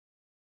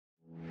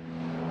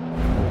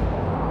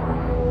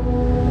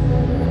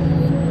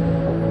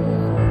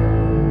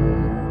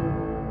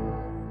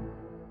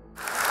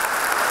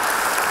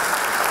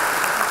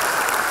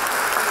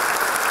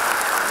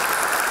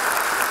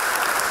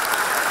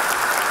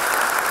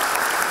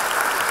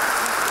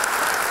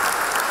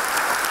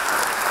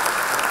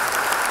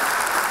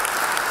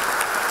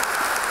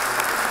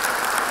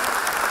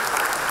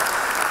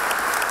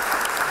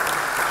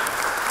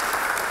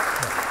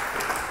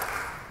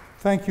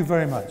Thank you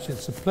very much.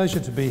 It's a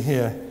pleasure to be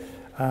here.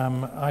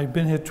 I've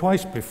been here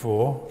twice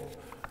before,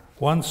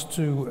 once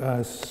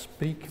to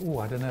speak,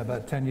 I don't know,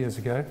 about 10 years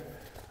ago,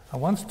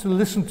 and once to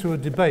listen to a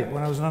debate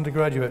when I was an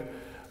undergraduate.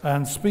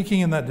 And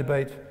speaking in that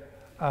debate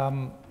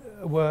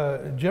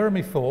were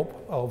Jeremy Thorpe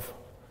of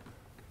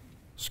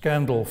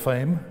Scandal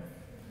fame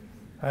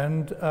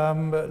and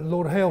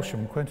Lord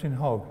Hailsham, Quentin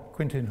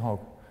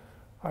Hogg.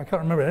 I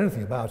can't remember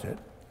anything about it.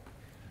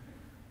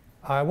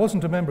 I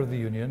wasn't a member of the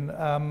union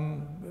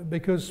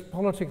because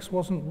politics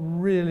wasn't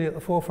really at the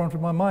forefront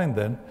of my mind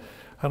then,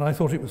 and I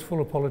thought it was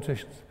full of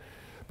politicians.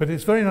 But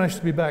it's very nice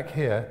to be back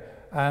here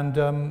and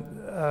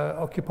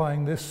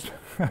occupying this,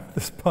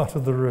 this part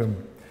of the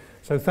room.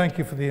 So thank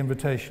you for the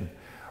invitation.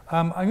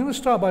 I'm going to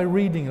start by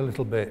reading a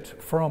little bit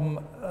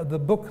from the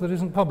book that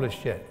isn't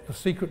published yet, The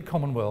Secret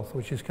Commonwealth,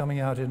 which is coming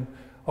out in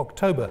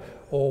October,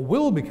 or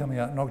will be coming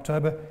out in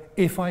October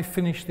if I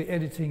finish the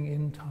editing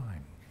in time.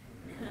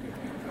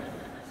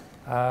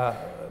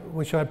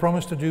 Which I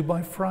promised to do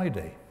by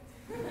Friday.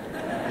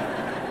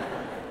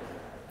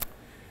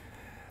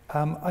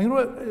 I'm going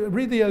to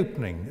read the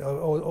opening,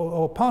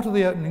 or part of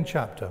the opening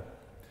chapter.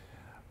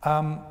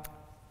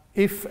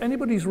 If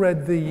anybody's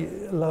read the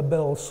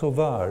Belle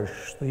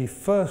Sauvage, the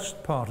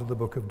first part of the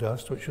Book of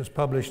Dust, which was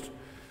published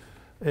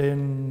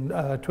in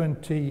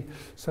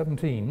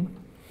 2017,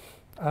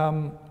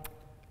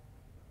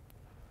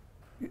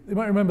 you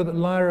might remember that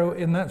Lyra,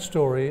 in that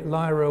story,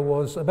 Lyra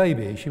was a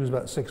baby. She was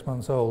about 6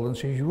 months old, and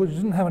she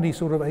didn't have any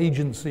sort of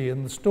agency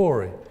in the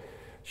story.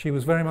 She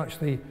was very much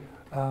the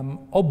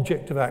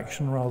object of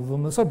action rather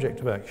than the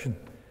subject of action.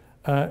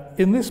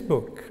 In this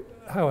book,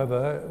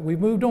 however, we've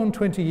moved on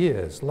 20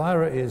 years.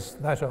 Lyra is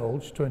that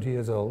old, she's 20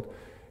 years old.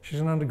 She's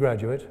an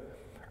undergraduate.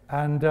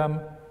 And,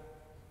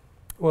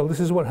 well, this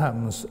is what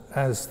happens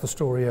as the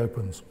story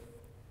opens.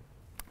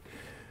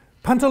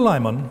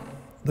 Pantalaimon,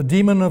 the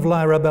demon of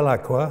Lyra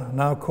Belacqua,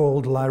 now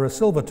called Lyra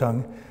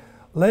Silvertongue,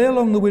 lay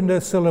along the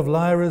windowsill of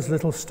Lyra's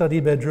little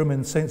study bedroom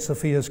in St.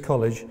 Sophia's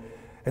College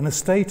in a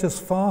state as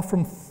far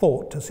from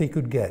thought as he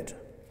could get.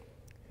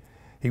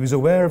 He was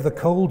aware of the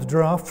cold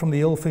draught from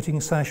the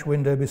ill-fitting sash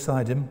window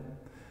beside him,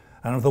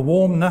 and of the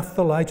warm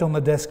naphtha light on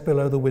the desk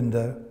below the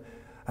window,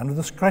 and of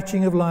the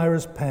scratching of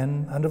Lyra's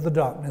pen, and of the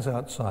darkness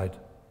outside.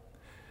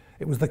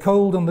 It was the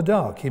cold and the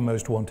dark he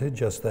most wanted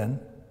just then.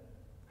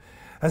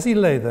 As he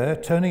lay there,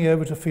 turning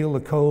over to feel the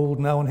cold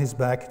now on his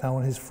back, now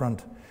on his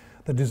front,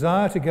 the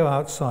desire to go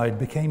outside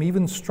became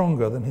even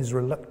stronger than his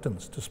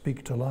reluctance to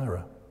speak to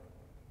Lyra.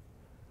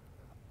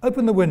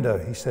 "Open the window,"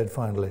 he said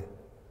finally.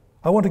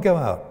 "I want to go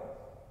out."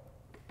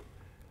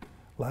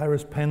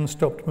 Lyra's pen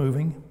stopped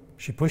moving.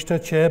 She pushed her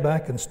chair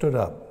back and stood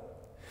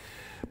up.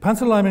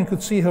 Pantalaimon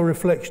could see her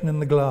reflection in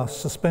the glass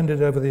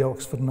suspended over the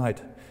Oxford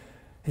night.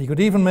 He could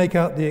even make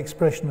out the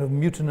expression of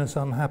mutinous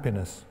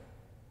unhappiness.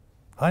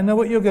 "I know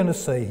what you're going to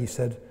say," he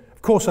said.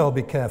 "Of course I'll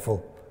be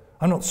careful.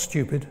 I'm not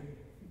stupid."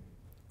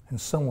 "In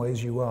some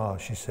ways you are,"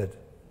 she said.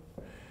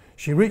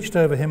 She reached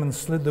over him and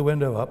slid the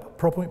window up,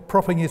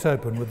 propping it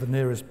open with the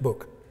nearest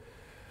book.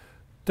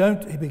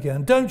 "Don't," he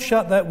began, "don't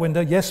shut that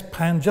window. Yes,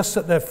 Pan, just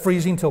sit there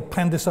freezing till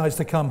Pan decides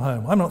to come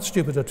home. I'm not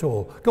stupid at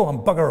all. Go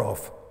on, bugger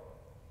off."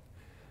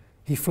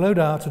 He flowed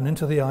out and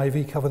into the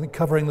ivy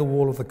covering the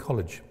wall of the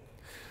college.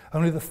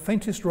 Only the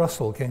faintest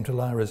rustle came to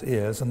Lyra's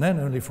ears, and then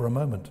only for a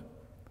moment.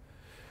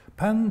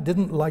 Pan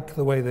didn't like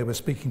the way they were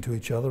speaking to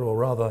each other, or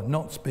rather,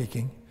 not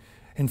speaking.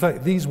 In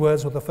fact, these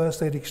words were the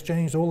first they'd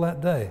exchanged all that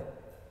day.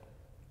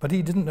 But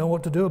he didn't know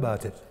what to do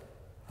about it,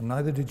 and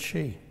neither did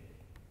she.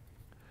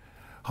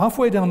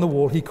 Halfway down the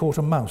wall, he caught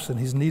a mouse in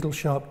his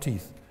needle-sharp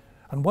teeth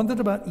and wondered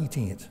about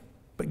eating it,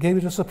 but gave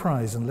it a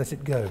surprise and let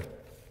it go.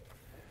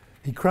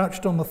 He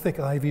crouched on the thick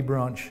ivy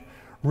branch,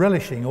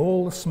 relishing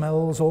all the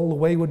smells, all the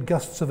wayward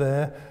gusts of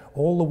air,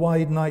 all the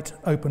wide night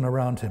open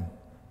around him.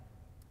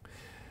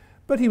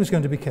 But he was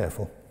going to be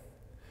careful.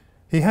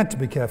 He had to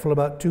be careful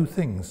about two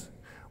things.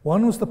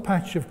 One was the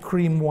patch of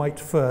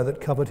cream-white fur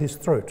that covered his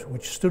throat,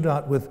 which stood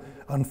out with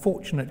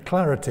unfortunate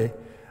clarity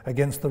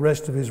against the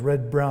rest of his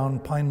red-brown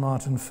pine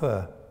marten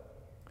fur.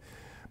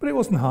 But it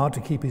wasn't hard to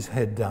keep his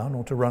head down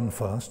or to run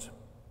fast.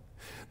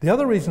 The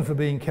other reason for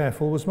being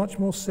careful was much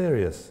more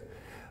serious.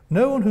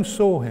 No one who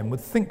saw him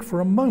would think for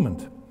a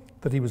moment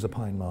that he was a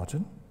pine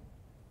marten.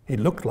 He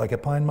looked like a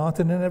pine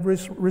marten in every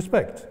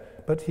respect,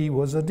 but he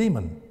was a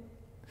demon.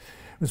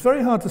 It was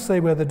very hard to say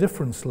where the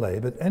difference lay,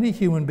 but any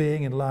human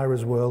being in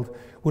Lyra's world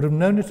would have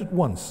known it at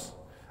once,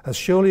 as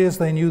surely as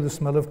they knew the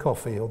smell of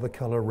coffee or the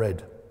colour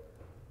red.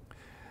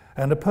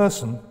 And a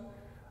person,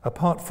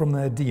 apart from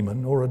their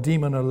demon, or a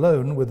demon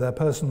alone with their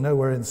person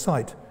nowhere in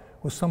sight,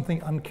 was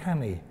something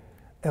uncanny,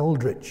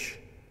 eldritch,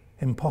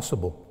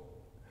 impossible.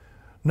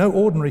 No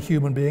ordinary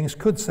human beings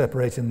could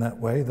separate in that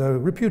way, though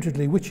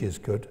reputedly witches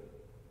could.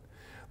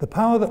 The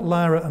power that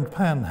Lyra and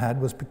Pan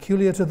had was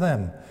peculiar to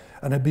them,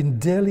 and had been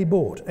dearly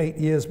bought 8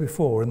 years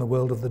before in the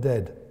world of the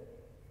dead.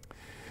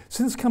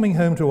 Since coming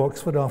home to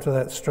Oxford after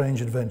that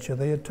strange adventure,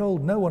 they had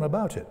told no one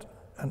about it,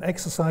 and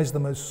exercised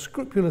the most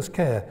scrupulous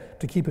care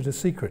to keep it a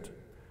secret.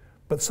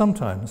 But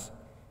sometimes,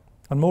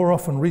 and more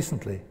often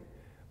recently,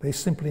 They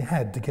simply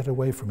had to get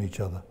away from each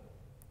other.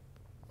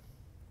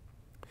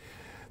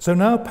 So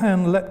now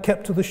Pan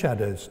kept to the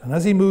shadows, and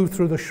as he moved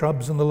through the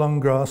shrubs and the long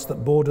grass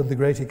that bordered the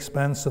great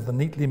expanse of the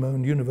neatly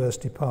mown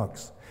university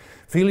parks,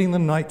 feeling the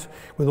night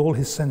with all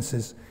his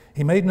senses,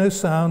 he made no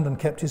sound and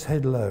kept his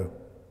head low.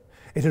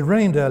 It had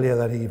rained earlier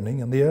that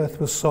evening, and the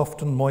earth was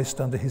soft and moist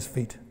under his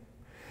feet.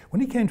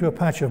 When he came to a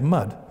patch of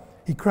mud,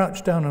 he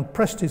crouched down and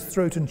pressed his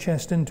throat and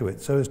chest into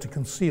it so as to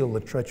conceal the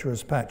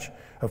treacherous patch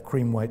of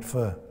cream-white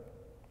fur.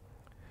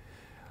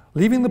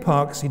 Leaving the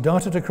parks, he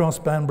darted across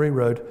Banbury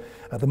Road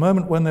at the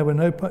moment when there were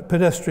no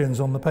pedestrians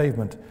on the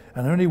pavement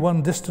and only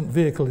one distant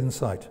vehicle in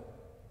sight.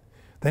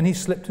 Then he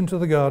slipped into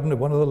the garden of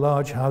one of the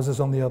large houses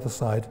on the other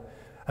side,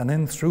 and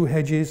then through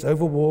hedges,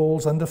 over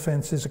walls, under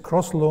fences,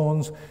 across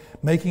lawns,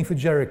 making for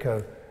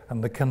Jericho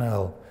and the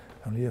canal,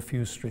 only a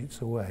few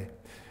streets away.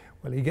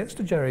 Well, he gets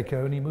to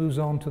Jericho and he moves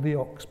on to the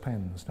ox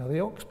pens. Now,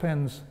 the ox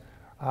pens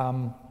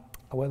are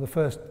where the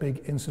first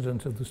big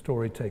incident of the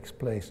story takes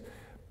place.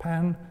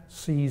 Pan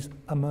sees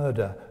a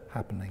murder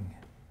happening.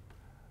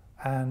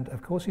 And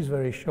of course he's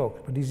very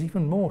shocked, but he's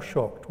even more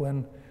shocked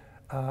when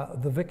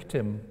the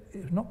victim,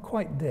 is not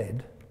quite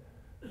dead,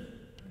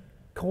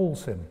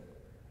 calls him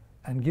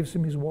and gives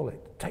him his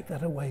wallet. "Take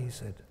that away," he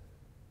said.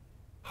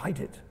 "Hide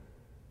it.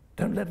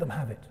 Don't let them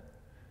have it."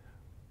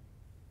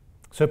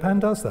 So Pan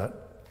does that,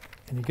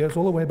 and he goes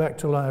all the way back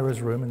to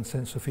Lyra's room in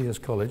St. Sophia's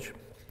College.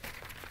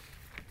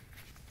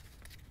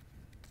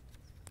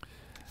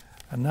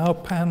 And now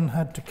Pan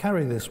had to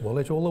carry this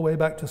wallet all the way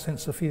back to St.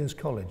 Sophia's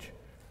College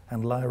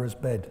and Lyra's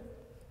bed.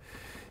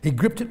 He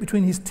gripped it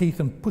between his teeth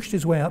and pushed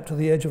his way up to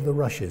the edge of the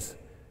rushes.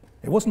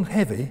 It wasn't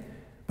heavy,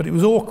 but it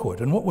was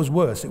awkward, and what was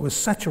worse, it was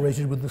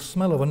saturated with the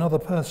smell of another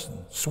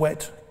person.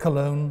 Sweat,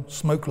 cologne,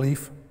 smoke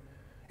leaf.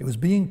 It was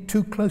being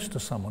too close to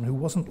someone who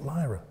wasn't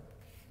Lyra.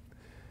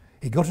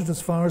 He got it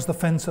as far as the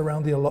fence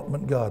around the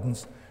allotment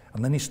gardens,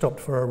 and then he stopped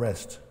for a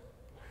rest.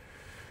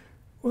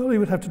 Well, he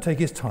would have to take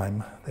his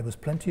time. There was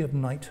plenty of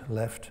night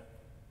left.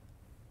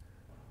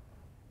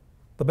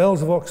 The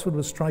bells of Oxford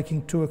were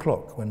striking 2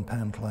 o'clock when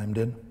Pan climbed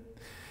in.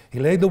 He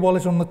laid the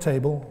wallet on the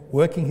table,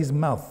 working his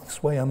mouth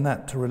this way and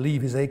that to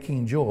relieve his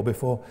aching jaw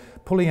before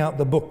pulling out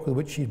the book with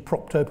which he'd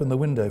propped open the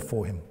window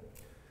for him.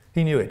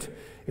 He knew it.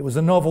 It was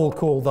a novel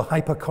called The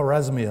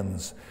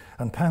Hyperchorasmians,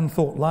 and Pan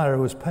thought Lyra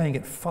was paying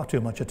it far too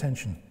much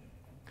attention.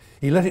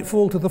 He let it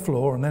fall to the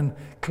floor and then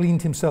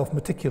cleaned himself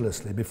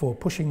meticulously before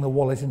pushing the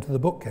wallet into the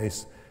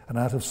bookcase and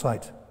out of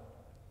sight.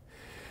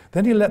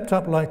 Then he leapt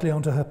up lightly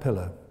onto her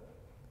pillow.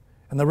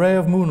 In the ray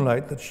of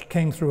moonlight that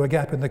came through a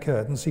gap in the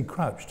curtains, he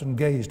crouched and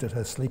gazed at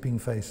her sleeping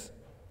face.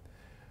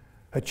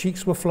 Her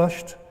cheeks were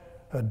flushed,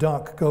 her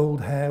dark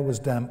gold hair was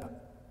damp.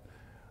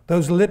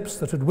 Those lips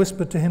that had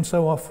whispered to him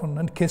so often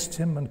and kissed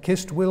him, and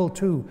kissed Will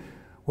too,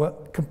 were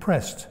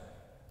compressed.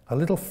 A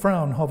little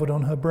frown hovered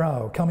on her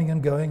brow, coming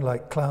and going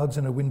like clouds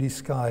in a windy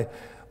sky.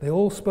 They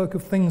all spoke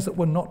of things that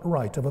were not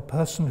right, of a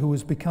person who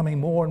was becoming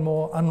more and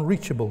more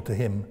unreachable to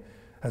him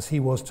as he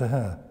was to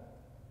her.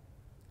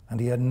 And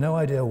he had no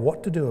idea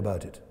what to do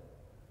about it.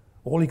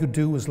 All he could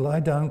do was lie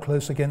down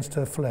close against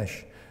her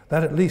flesh.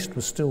 That at least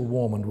was still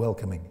warm and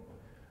welcoming.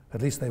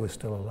 At least they were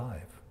still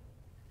alive.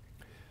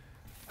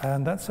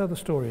 And that's how the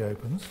story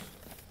opens.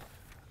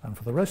 And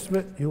for the rest of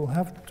it, you'll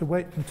have to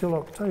wait until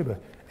October,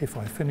 if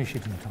I finish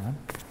it in time.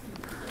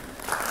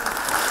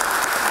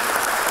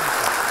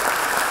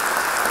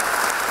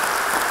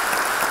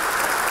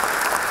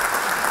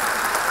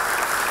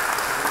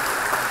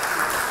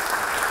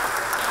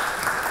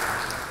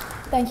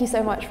 Thank you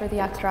so much for the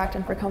extract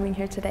and for coming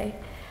here today.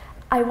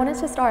 I wanted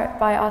to start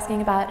by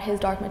asking about his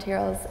Dark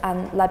Materials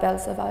and La Belle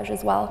Sauvage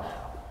as well.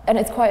 And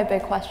it's quite a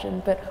big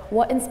question, but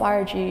what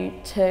inspired you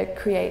to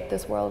create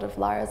this world of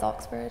Lyra's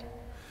Oxford?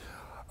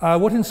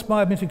 What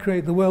inspired me to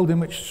create the world in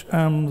which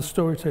the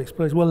story takes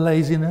place? Well,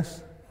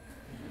 laziness.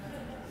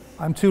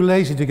 I'm too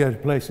lazy to go to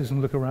places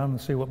and look around and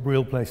see what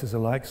real places are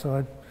like, so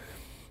I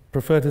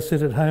prefer to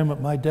sit at home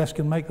at my desk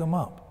and make them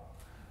up.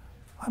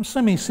 I'm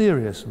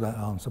semi-serious with that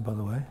answer, by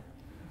the way.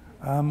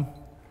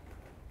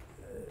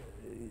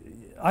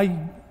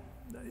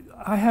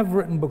 I have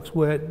written books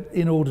where,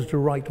 in order to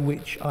write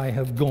which, I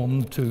have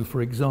gone to,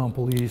 for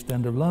example, the East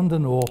End of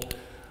London or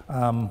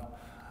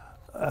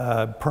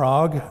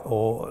Prague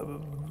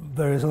or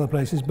various other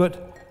places,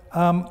 but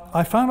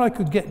I found I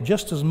could get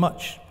just as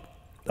much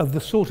of the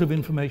sort of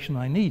information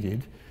I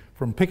needed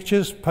from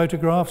pictures,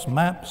 photographs,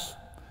 maps,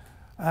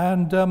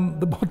 and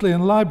the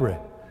Bodleian Library.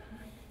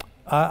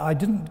 I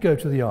didn't go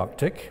to the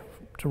Arctic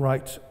to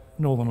write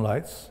Northern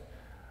Lights.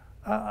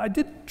 I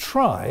did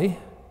try,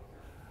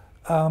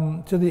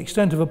 to the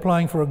extent of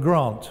applying for a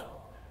grant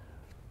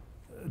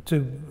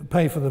to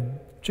pay for the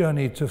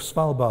journey to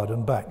Svalbard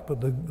and back,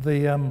 but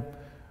the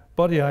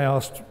body I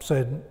asked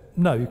said,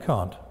 no, you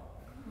can't.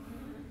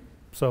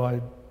 So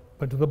I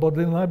went to the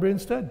Bodleian Library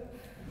instead,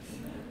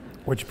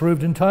 which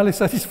proved entirely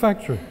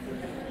satisfactory.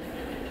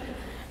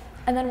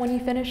 And then when you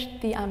finished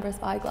The Amber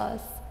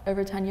Spyglass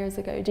over 10 years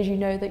ago, did you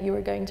know that you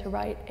were going to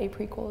write a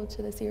prequel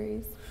to the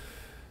series?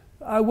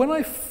 When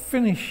I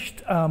finished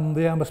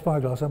The Amber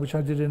Spyglass, which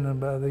I did in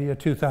the year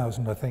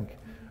 2000, I think,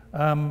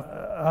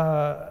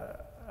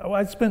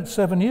 I'd spent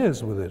 7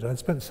 years with it. I'd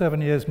spent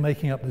 7 years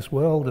making up this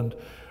world and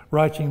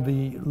writing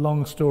the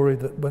long story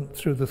that went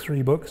through the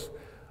 3 books.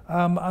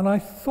 And I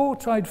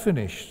thought I'd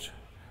finished.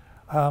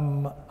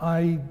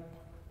 I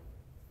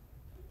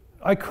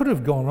could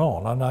have gone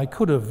on, and I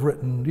could have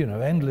written, you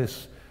know,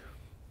 endless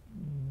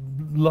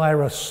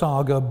Lyra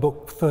saga,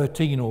 book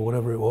 13 or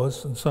whatever it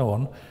was, and so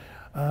on.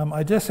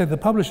 I dare say the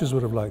publishers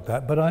would have liked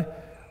that, but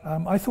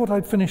I thought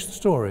I'd finished the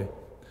story.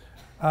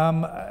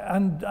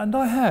 And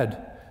I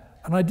had.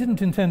 And I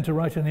didn't intend to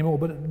write any more,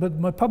 but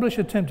my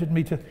publisher tempted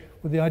me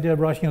with the idea of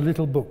writing a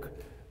little book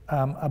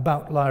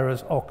about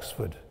Lyra's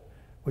Oxford,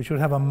 which would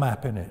have a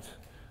map in it.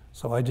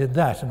 So I did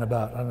that in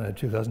about, I don't know,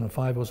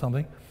 2005 or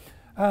something.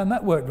 And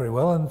that worked very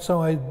well. And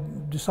so I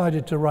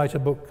decided to write a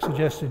book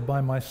suggested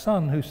by my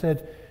son, who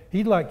said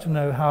he'd like to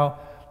know how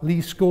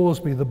Lee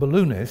Scoresby, the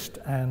balloonist,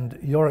 and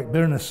Yorick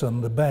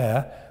Byrneson, the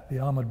bear, the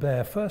armoured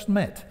bear, first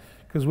met.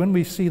 Because when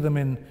we see them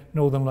in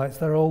Northern Lights,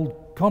 they're old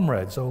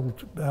comrades,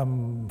 old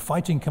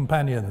fighting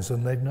companions,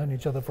 and they've known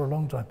each other for a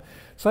long time.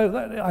 So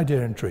that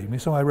idea intrigued me.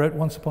 So I wrote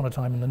Once Upon a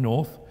Time in the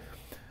North.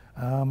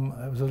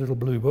 It was a little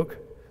blue book.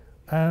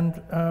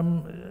 And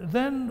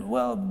then,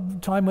 well,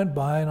 time went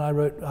by and I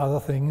wrote other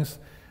things.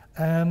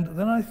 And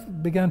then I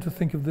began to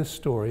think of this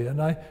story.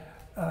 And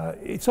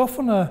it's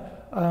often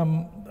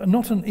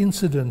not an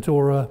incident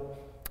or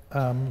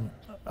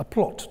a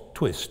plot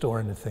twist or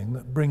anything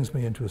that brings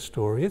me into a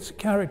story. It's a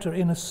character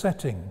in a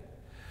setting.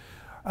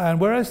 And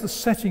whereas the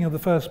setting of the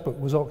first book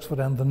was Oxford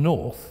and the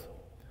North,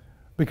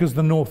 because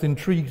the North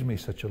intrigued me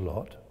such a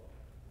lot,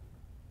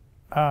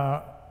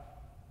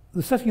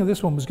 the setting of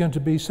this one was going to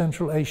be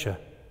Central Asia.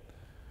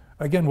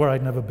 Again, where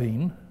I'd never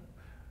been,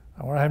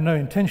 where I have no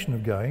intention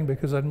of going,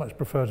 because I'd much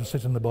prefer to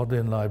sit in the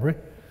Bodleian Library.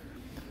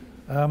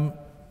 But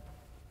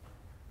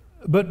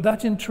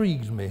that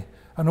intrigued me,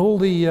 and all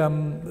the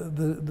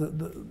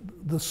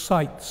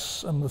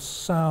sights and the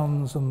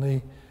sounds and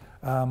the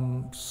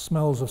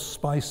smells of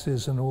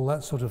spices and all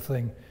that sort of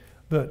thing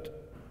that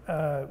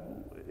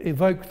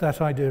evoked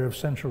that idea of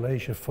Central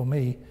Asia for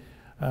me.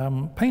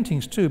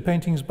 Paintings too,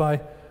 paintings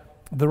by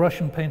the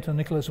Russian painter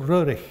Nicholas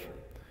Roerich,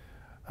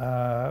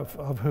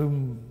 about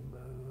whom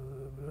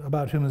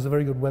there's a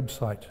very good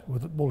website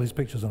with all his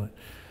pictures on it.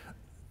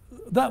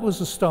 That was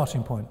the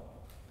starting point.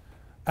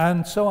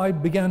 And so I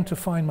began to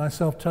find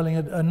myself telling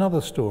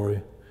another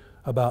story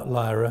about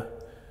Lyra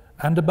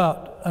and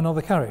about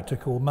another character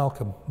called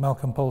Malcolm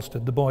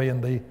Polstead, the boy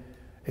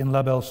in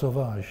La Belle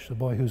Sauvage, the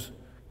boy whose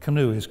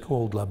canoe is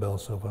called La Belle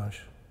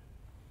Sauvage.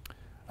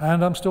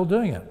 And I'm still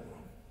doing it.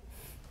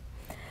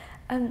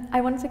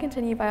 I wanted to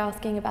continue by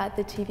asking about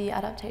the TV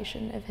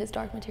adaptation of his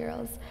Dark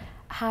Materials.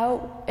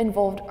 How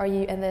involved are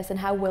you in this, and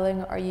how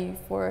willing are you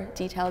for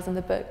details in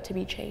the book to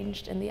be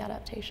changed in the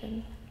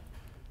adaptation?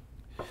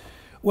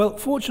 Well,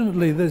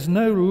 fortunately, there's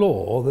no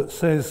law that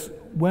says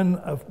when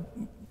a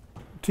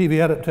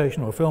TV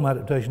adaptation or a film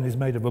adaptation is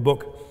made of a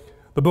book,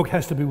 the book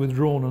has to be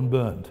withdrawn and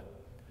burned.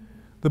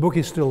 The book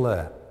is still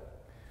there.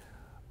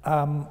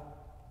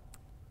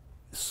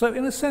 So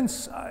in a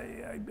sense,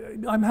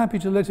 I'm happy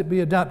to let it be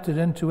adapted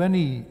into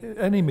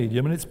any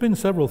medium, and it's been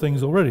several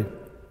things already.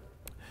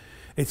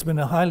 It's been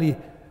a highly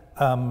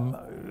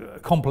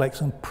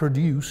complex and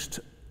produced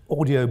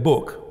audio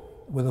book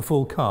with a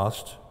full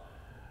cast,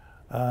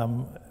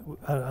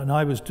 and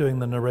I was doing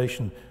the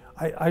narration.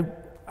 I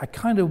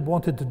kind of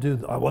wanted to do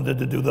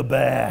the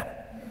bear.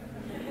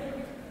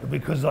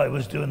 Because I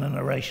was doing the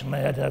narration, they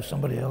had to have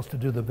somebody else to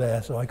do the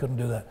bear, so I couldn't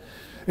do that.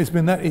 It's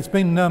been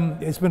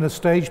a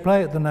stage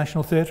play at the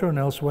National Theatre and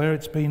elsewhere.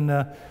 It's been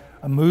a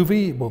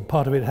movie. Well,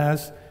 part of it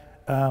has.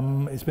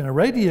 It's been a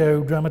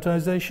radio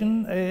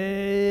dramatization,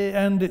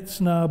 and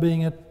it's now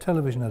being a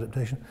television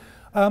adaptation.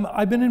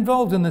 I've been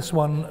involved in this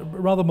one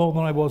rather more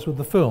than I was with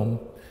the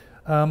film.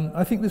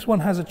 I think this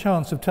one has a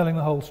chance of telling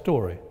the whole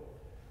story,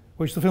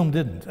 which the film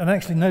didn't. And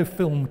actually, no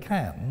film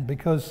can,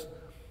 because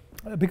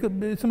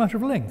it's a matter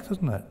of length,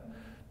 isn't it?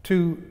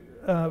 To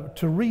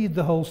read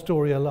the whole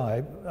story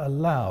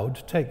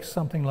aloud takes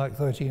something like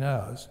 13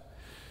 hours.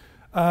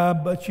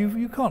 But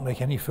you can't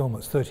make any film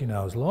that's 13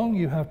 hours long.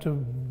 You have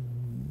to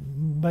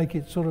make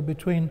it sort of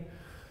between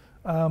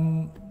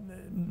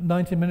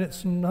 90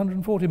 minutes and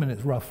 140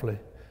 minutes, roughly.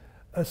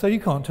 So you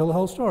can't tell the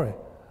whole story.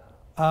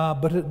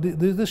 But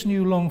this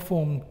new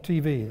long-form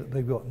TV that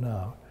they've got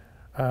now,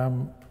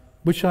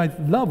 which I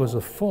love as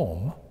a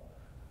form,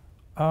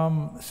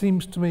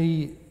 seems to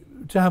me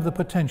to have the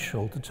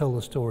potential to tell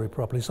the story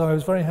properly. So I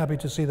was very happy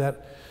to see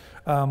that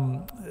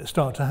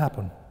start to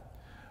happen.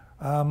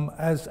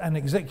 As an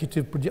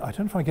executive producer, I don't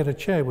know if I get a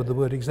chair with the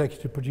word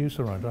executive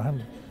producer on it. I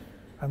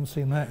haven't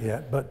seen that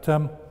yet. But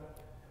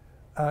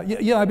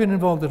yeah, I've been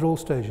involved at all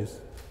stages.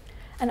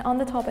 And on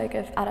the topic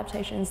of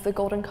adaptations, The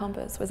Golden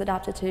Compass was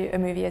adapted to a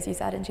movie, as you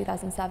said, in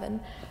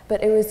 2007,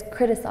 but it was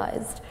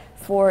criticized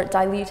for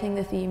diluting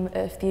the theme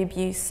of the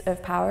abuse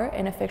of power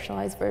in a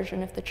fictionalized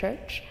version of the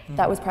church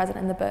that was present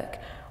in the book.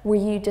 Were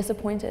you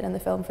disappointed in the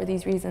film for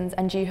these reasons,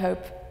 and do you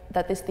hope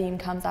that this theme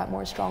comes out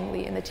more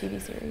strongly in the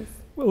TV series?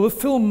 Well, the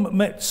film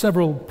met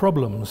several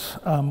problems,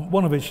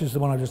 one of which is the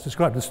one I just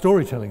described, the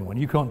storytelling one.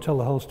 You can't tell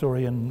the whole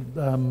story in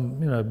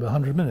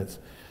 100 minutes.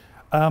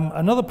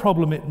 Another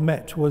problem it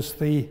met was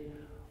the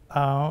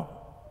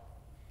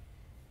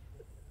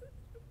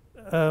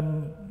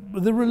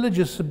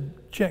religious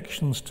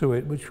objections to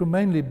it, which were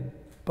mainly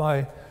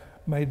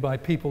made by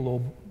people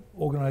or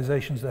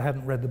organizations that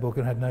hadn't read the book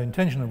and had no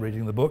intention of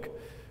reading the book,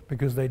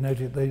 because they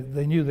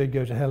knew they'd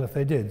go to hell if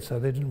they did, so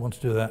they didn't want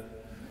to do that.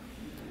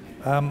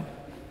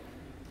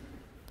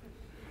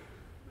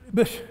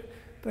 But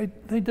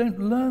they don't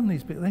learn,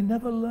 these people. They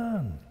never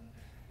learn.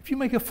 If you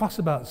make a fuss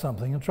about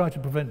something and try to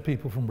prevent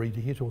people from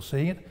reading it or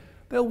seeing it,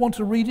 they'll want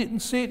to read it and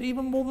see it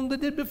even more than they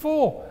did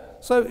before.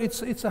 So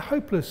it's a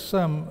hopeless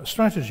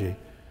strategy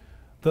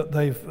that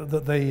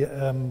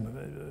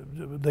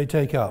they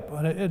take up,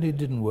 and it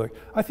didn't work.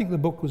 I think the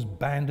book was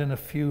banned in a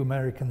few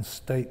American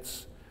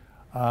states.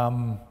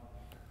 The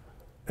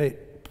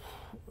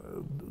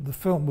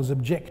film was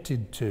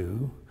objected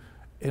to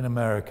in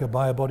America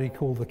by a body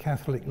called the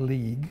Catholic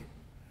League,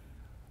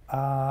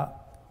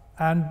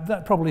 and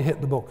that probably hit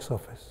the box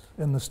office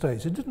in the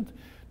States. It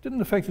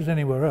didn't affect it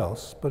anywhere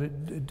else, but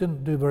it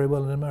didn't do very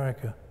well in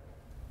America.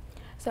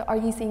 So are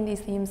you seeing these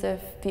themes of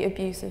the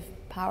abuse of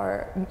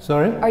power?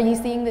 Sorry? Are you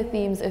seeing the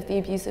themes of the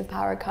abuse of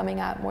power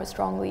coming out more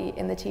strongly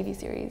in the TV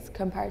series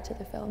compared to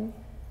the film?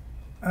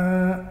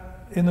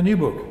 In the new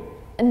book?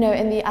 No,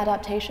 in the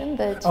adaptation.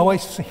 Oh, I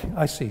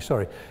see,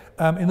 sorry.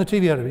 In the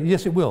TV adaptation,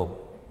 yes, it will,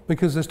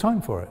 because there's time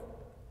for it.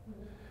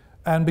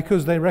 And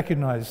because they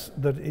recognize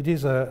that it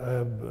is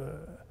a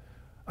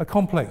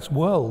complex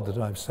world that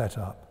I've set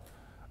up,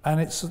 and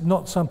it's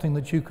not something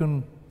that you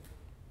can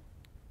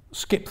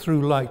skip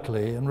through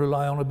lightly and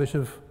rely on a bit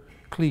of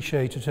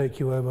cliche to take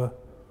you over,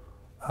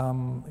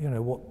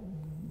 what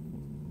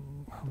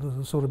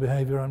the sort of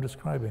behavior I'm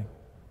describing.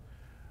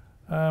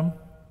 But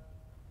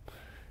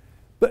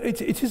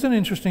it is an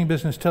interesting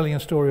business, telling a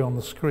story on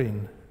the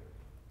screen.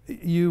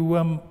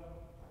 You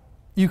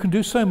can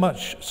do so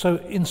much so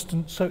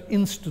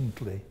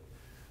instantly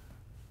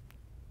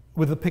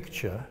with a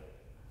picture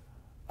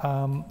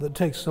that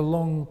takes a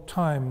long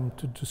time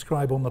to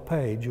describe on the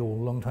page, or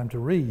a long time to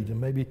read,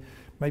 and maybe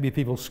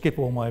people skip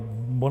all my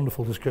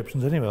wonderful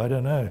descriptions anyway, I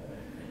don't know.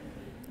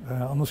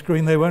 On the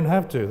screen they won't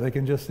have to, they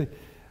can just see.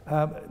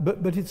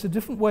 But it's a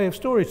different way of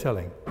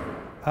storytelling.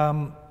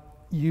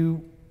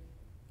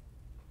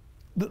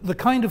 The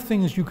kind of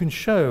things you can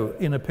show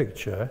in a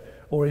picture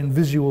or in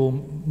visual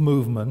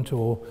movement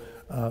or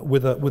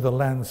with a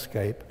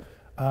landscape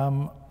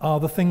are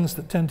the things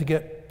that tend to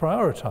get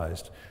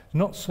prioritized. It's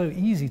not so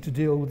easy to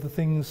deal with the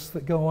things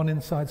that go on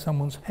inside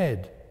someone's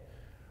head.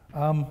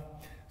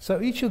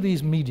 So each of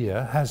these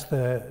media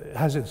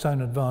has its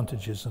own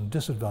advantages and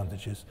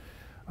disadvantages.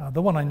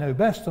 The one I know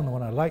best and the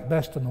one I like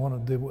best and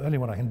the only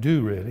one I can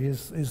do really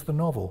is the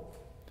novel,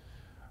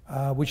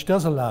 which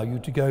does allow you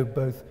to go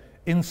both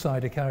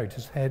inside a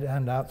character's head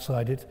and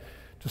outside it,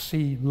 to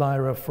see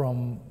Lyra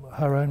from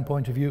her own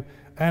point of view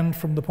and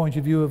from the point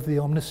of view of the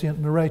omniscient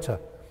narrator,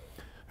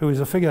 who is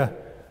a figure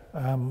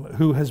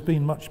who has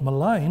been much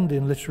maligned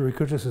in literary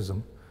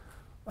criticism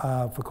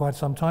for quite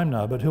some time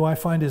now, but who I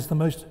find is the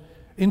most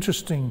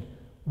interesting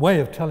way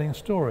of telling a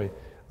story.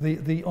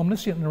 The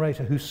omniscient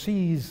narrator who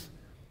sees,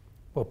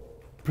 well,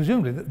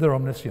 presumably they're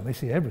omniscient, they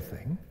see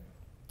everything,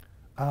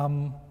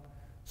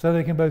 so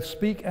they can both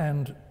speak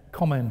and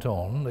comment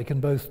on, they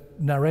can both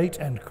narrate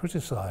and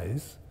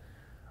criticize.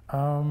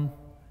 Now,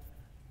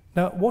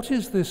 what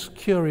is this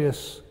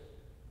curious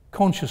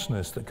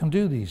consciousness that can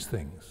do these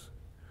things?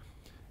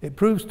 It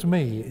proves to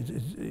me,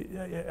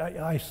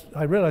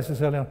 I realized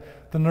this early on,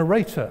 the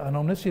narrator, an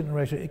omniscient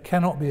narrator, it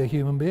cannot be a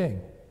human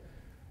being.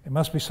 It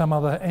must be some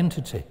other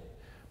entity,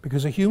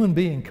 because a human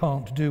being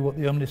can't do what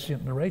the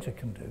omniscient narrator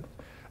can do.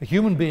 A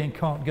human being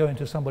can't go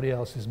into somebody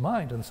else's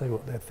mind and say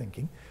what they're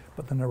thinking,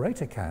 but the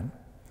narrator can.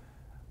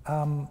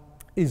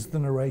 Is the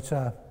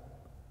narrator...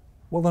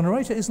 Well, the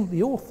narrator isn't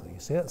the author, you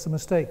see. That's a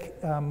mistake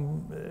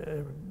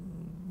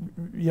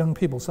young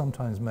people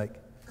sometimes make.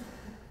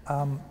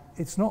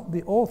 It's not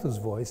the author's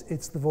voice,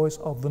 it's the voice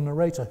of the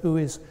narrator, who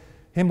is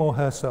him or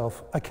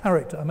herself a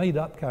character, a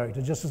made-up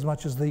character, just as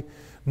much as the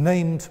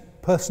named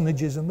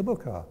personages in the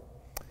book are.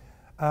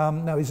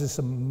 Now, is this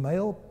a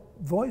male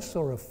voice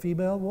or a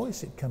female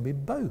voice? It can be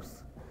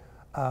both.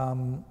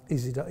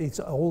 It's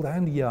old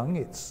and young,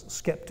 it's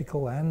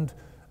skeptical and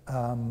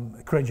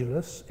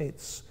credulous,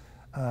 it's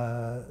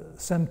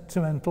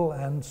sentimental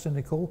and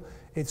cynical.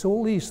 It's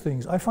all these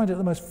things. I find it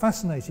the most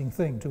fascinating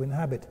thing to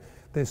inhabit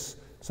this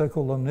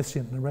so-called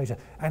omniscient narrator.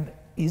 And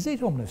is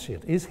it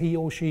omniscient? Is he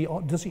or she,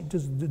 or do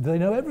they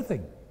know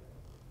everything?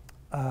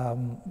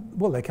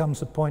 Well, there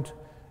comes a point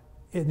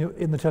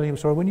in the telling of a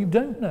story when you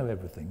don't know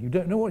everything. You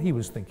don't know what he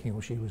was thinking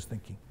or she was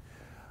thinking.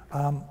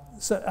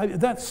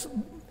 That's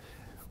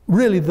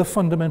really the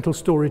fundamental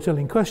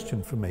storytelling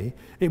question for me.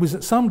 It was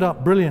summed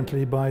up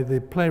brilliantly by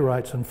the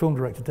playwright and film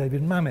director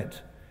David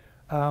Mamet,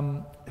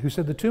 who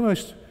said the two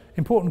most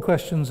important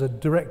questions a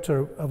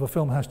director of a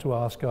film has to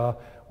ask are,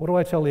 what do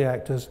I tell the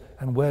actors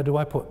and where do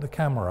I put the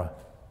camera?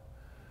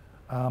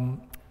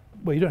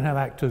 Well, you don't have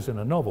actors in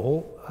a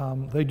novel,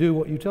 they do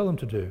what you tell them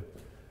to do.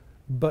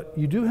 But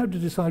you do have to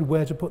decide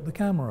where to put the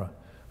camera,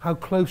 how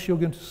close you're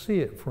going to see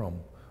it from,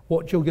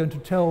 what you're going to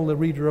tell the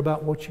reader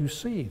about what you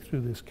see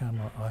through this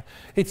camera eye.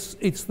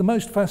 It's the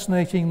most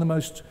fascinating, the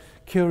most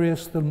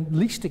curious, the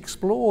least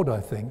explored, I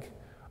think,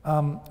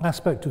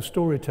 aspect of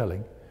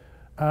storytelling.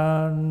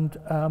 And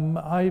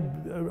I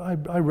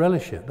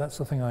relish it. That's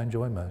the thing I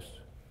enjoy most.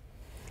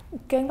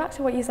 Going back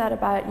to what you said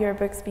about your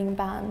books being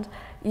banned,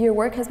 your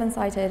work has been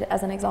cited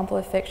as an example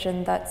of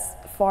fiction that's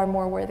far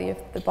more worthy of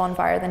the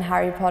bonfire than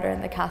Harry Potter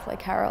and the Catholic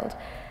Herald.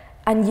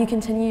 And you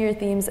continue your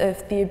themes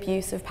of the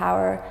abuse of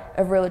power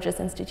of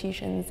religious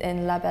institutions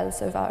in La Belle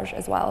Sauvage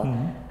as well.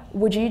 Mm-hmm.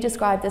 Would you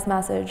describe this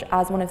message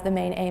as one of the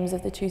main aims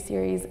of the two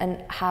series,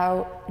 and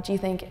how do you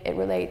think it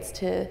relates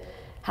to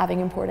having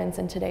importance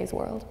in today's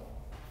world?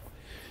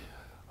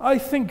 I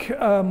think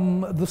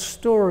the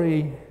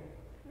story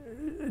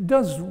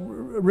does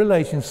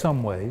relate in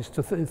some ways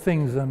to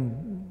things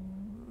and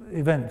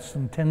events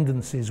and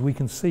tendencies we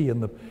can see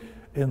in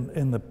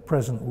the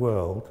present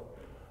world,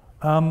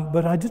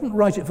 but I didn't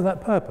write it for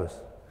that purpose.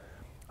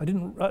 I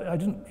didn't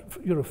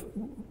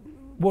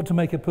want to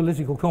make a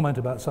political comment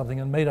about something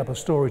and made up a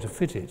story to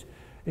fit it.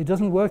 It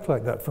doesn't work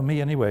like that for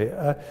me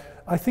anyway.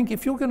 I think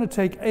if you're going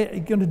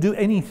to do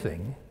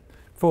anything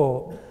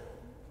for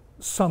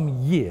some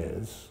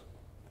years,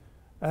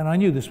 and I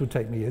knew this would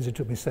take me years, it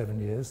took me 7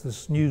 years,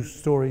 this new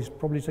story's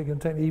probably going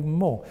to take me even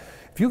more.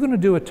 If you're going to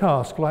do a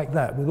task like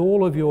that with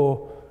all of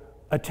your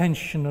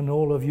attention and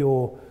all of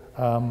your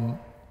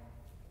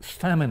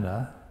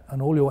stamina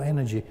and all your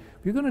energy,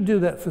 if you're going to do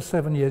that for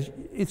 7 years,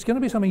 it's going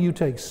to be something you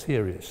take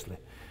seriously.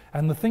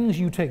 And the things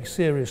you take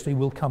seriously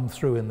will come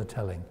through in the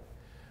telling.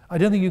 I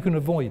don't think you can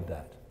avoid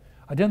that.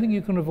 I don't think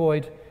you can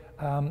avoid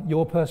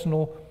your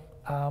personal,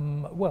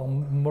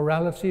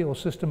 morality or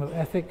system of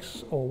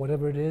ethics or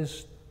whatever it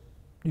is.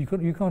 You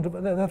can't,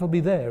 that'll be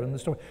there in the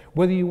story,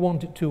 whether you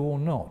want it to or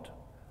not.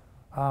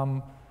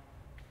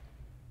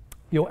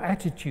 Your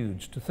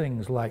attitudes to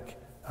things like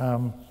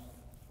the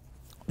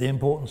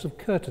importance of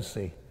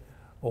courtesy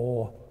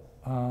or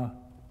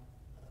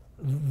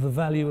the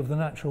value of the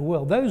natural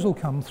world, those will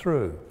come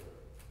through.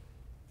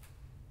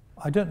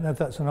 I don't know if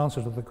that's an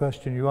answer to the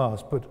question you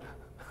asked, but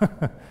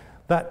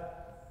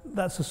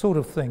that's the sort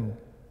of thing,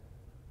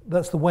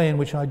 that's the way in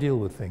which I deal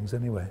with things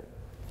anyway.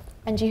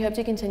 And do you hope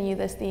to continue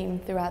this theme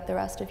throughout the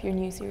rest of your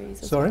new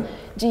series as well? Sorry?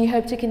 Do you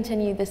hope to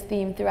continue this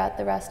theme throughout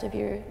the rest of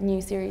your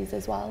new series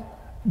as well?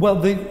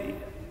 Well,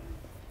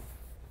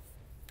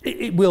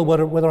 it will,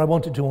 whether I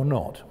want it to or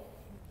not,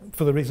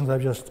 for the reasons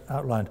I've just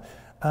outlined.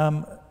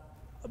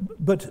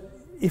 But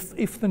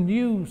if the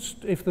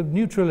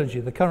new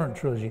trilogy, the current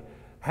trilogy,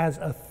 has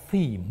a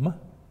theme,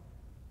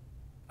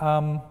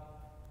 and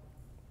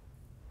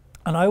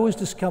I always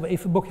discover,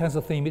 if a book has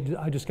a theme,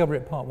 I discover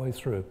it part way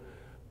through.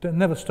 Don't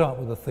never start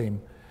with a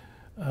theme.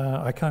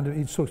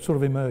 It sort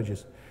of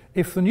emerges.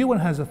 If the new one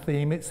has a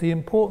theme, it's the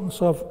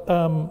importance of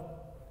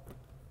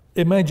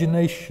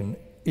imagination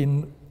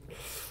in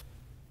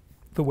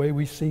the way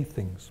we see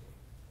things.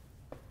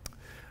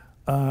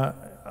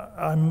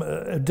 I'm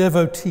a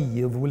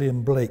devotee of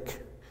William Blake,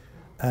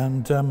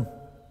 and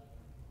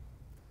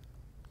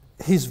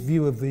his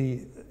view of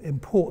the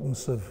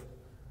importance of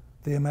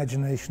the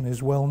imagination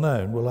is well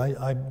known. Well,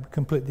 I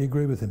completely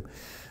agree with him.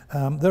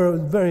 There are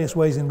various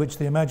ways in which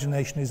the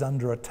imagination is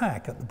under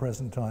attack at the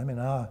present time in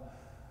our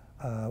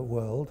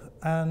world,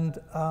 and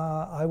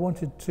I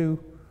wanted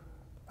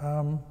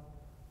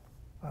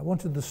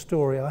the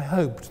story, I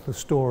hoped the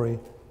story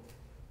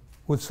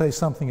would say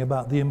something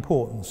about the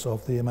importance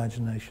of the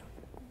imagination.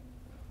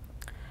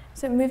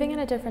 So moving in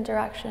a different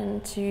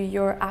direction to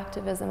your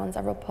activism on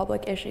several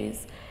public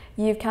issues,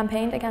 you've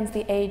campaigned against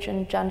the age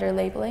and gender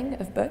labeling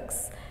of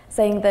books,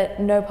 saying that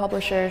no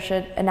publisher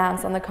should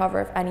announce on the cover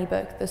of any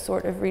book the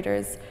sort of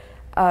readers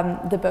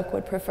the book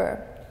would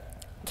prefer.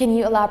 Can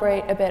you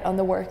elaborate a bit on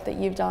the work that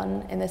you've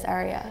done in this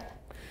area?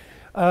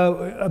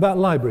 About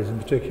libraries in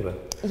particular?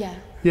 Yeah.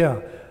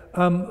 Yeah.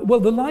 Well,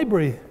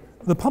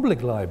 the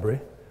public library,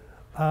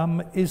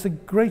 is a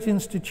great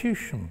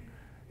institution.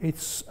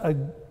 It's a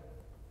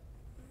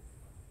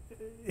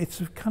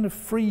kind of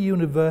free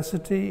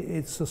university.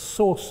 It's a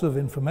source of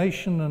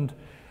information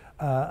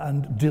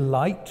and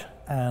delight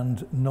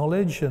and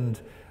knowledge and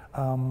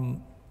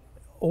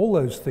all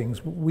those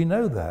things. We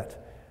know that.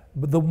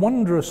 But the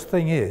wondrous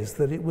thing is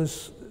that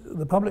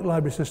the public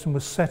library system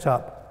was set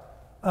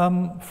up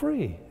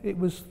free. It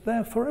was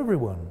there for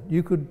everyone.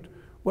 You could,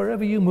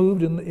 wherever you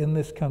moved in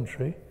this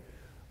country,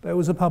 there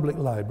was a public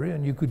library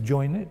and you could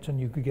join it and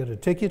you could get a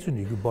ticket and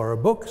you could borrow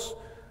books.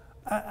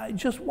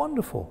 Just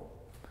wonderful.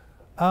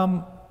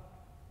 Over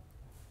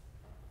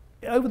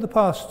the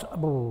past,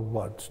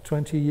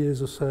 20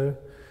 years or so,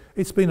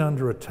 it's been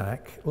under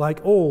attack,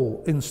 like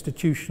all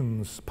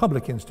institutions,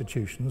 public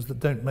institutions that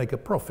don't make a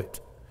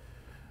profit.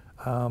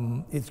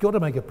 It's got to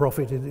make a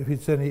profit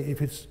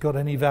if it's got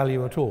any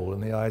value at all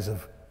in the eyes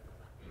of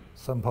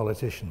some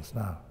politicians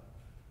now,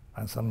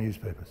 and some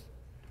newspapers.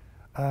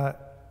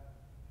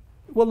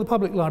 Well, the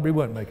public library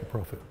won't make a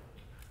profit.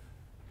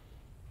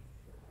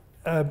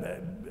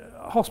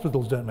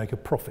 Hospitals don't make a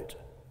profit.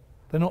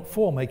 They're not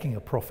for making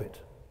a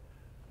profit.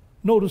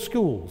 Nor do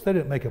schools. They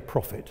don't make a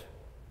profit.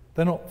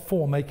 They're not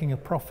for making a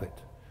profit.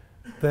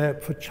 They're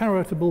for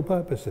charitable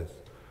purposes.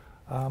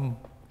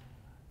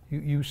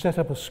 You set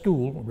up a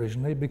school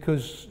originally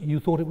because you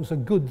thought it was a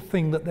good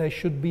thing that there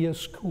should be a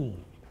school.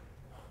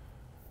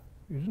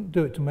 You didn't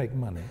do it to make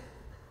money.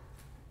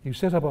 You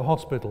set up a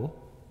hospital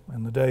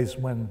in the days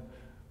when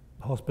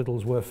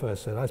hospitals were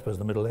first set, I suppose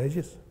the Middle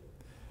Ages,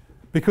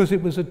 because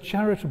it was a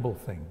charitable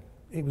thing.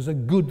 It was a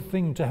good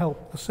thing to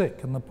help the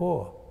sick and the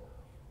poor.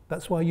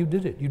 That's why you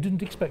did it. You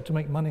didn't expect to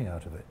make money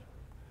out of it.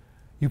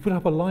 You put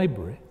up a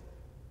library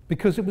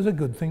because it was a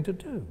good thing to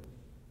do,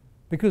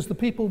 because the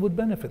people would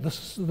benefit,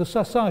 the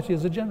society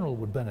as a general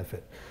would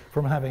benefit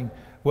from having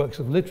works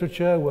of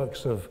literature,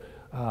 works of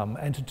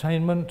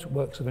entertainment,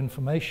 works of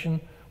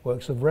information,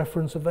 works of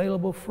reference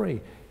available free.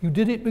 You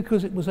did it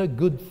because it was a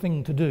good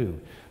thing to do.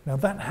 Now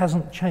that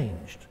hasn't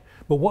changed,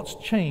 but what's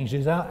changed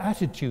is our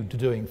attitude to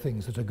doing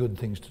things that are good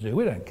things to do.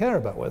 We don't care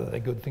about whether they're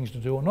good things to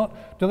do or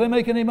not. Do they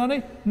make any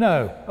money?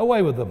 No,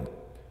 away with them.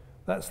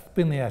 That's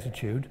been the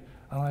attitude,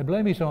 and I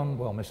blame it on,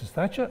 well, Mrs.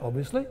 Thatcher,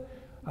 obviously,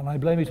 and I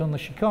blame it on the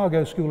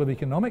Chicago School of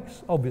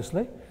Economics,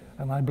 obviously,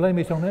 and I blame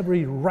it on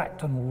every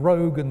rat and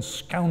rogue and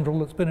scoundrel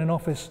that's been in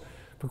office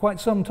for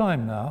quite some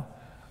time now.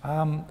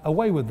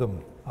 Away with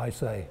them, I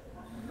say.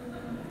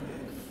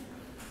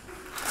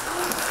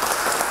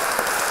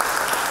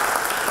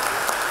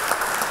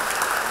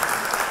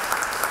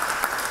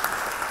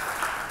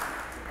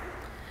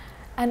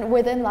 And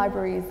within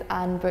libraries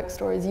and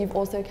bookstores, you've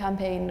also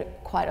campaigned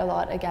quite a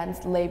lot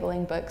against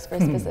labeling books for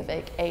a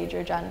specific age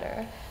or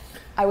gender.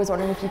 I was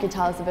wondering if you could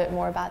tell us a bit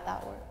more about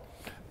that work.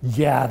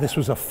 Yeah, this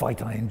was a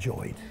fight I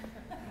enjoyed.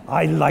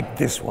 I liked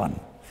this one.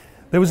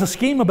 There was a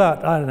scheme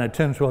about, I don't know,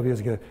 10, 12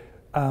 years ago,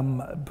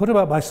 put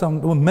about by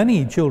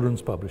many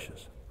children's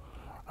publishers.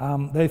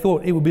 They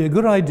thought it would be a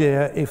good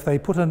idea if they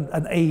put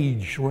an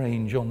age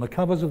range on the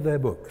covers of their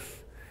books,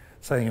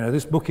 saying, you know,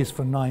 this book is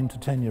for 9 to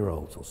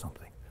 10-year-olds or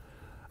something.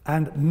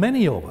 And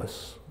many of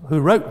us who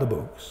wrote the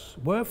books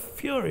were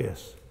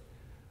furious.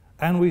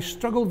 And we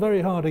struggled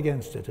very hard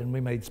against it, and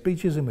we made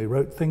speeches and we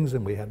wrote things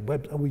and we had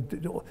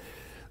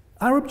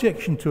Our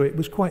objection to it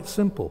was quite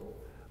simple.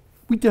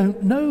 We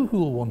don't know who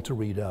will want to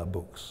read our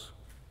books.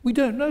 We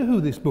don't know who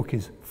this book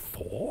is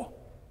for.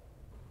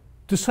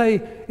 To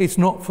say it's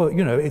not for,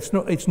 you know, it's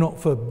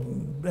not for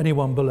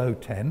anyone below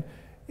 10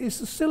 is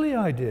a silly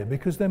idea,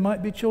 because there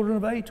might be children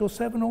of 8 or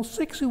 7 or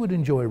 6 who would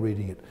enjoy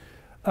reading it.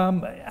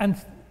 And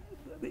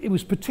it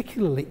was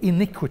particularly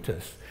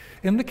iniquitous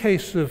in the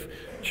case of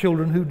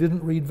children who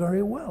didn't read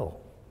very well.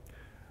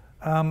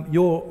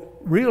 Your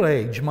real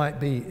age might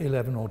be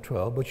 11 or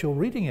 12, but your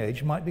reading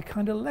age might be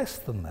kind of less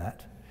than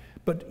that.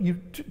 But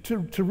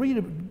to read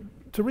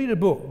a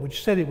book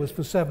which said it was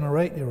for 7 or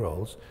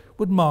 8-year-olds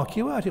would mark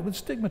you out. It would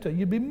stigmatize.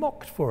 You'd be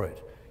mocked for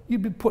it.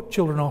 You'd be put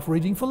children off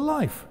reading for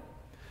life.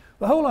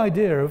 The whole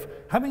idea of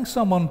having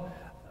someone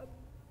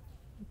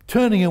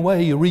turning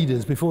away your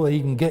readers before they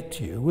even get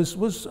to you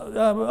was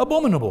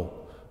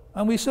abominable,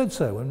 and we said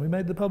so when we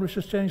made the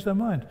publishers change their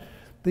mind.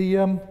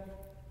 The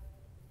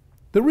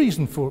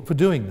reason for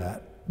doing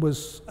that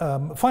was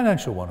a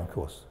financial one, of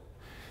course.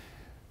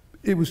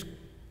 It was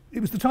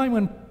the time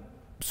when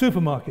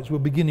supermarkets were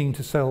beginning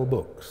to sell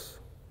books.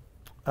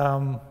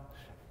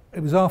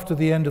 It was after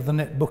the end of the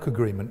net book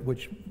agreement,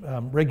 which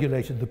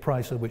regulated the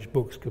price at which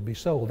books could be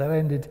sold. That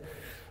ended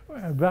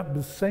about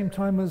the same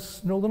time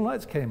as Northern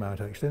Lights came out,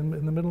 actually,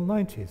 in the middle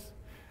 90s.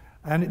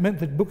 And it meant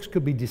that books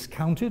could be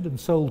discounted and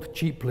sold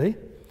cheaply.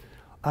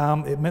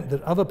 It meant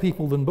that other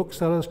people than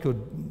booksellers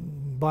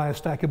could buy a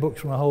stack of books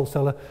from a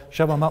wholesaler,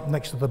 shove them up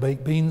next to the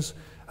baked beans,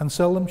 and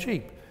sell them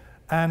cheap.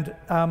 And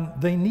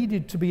they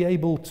needed to be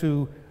able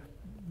to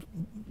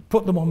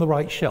put them on the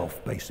right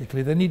shelf,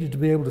 basically. They needed to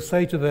be able to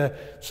say to their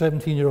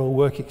 17-year-old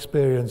work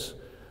experience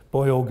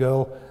boy or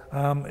girl,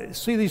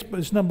 see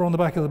this number on the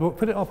back of the book,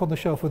 put it up on the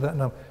shelf with that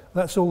number.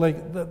 That's all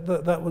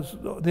that was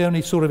the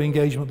only sort of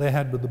engagement they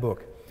had with the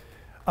book.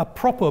 A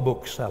proper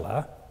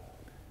bookseller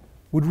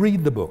would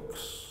read the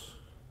books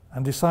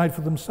and decide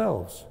for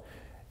themselves.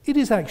 It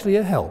is actually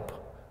a help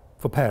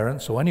for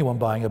parents or anyone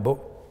buying a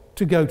book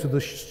to go to the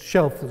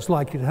shelf that's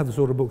likely to have the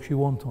sort of books you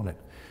want on it.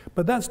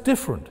 But that's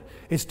different.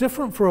 It's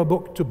different for a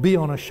book to be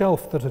on a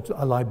shelf that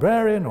a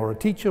librarian or a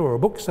teacher or a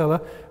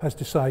bookseller has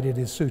decided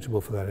is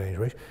suitable for that age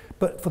range.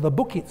 But for the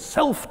book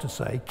itself to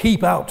say,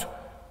 keep out,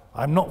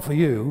 I'm not for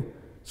you,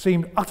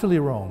 seemed utterly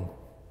wrong.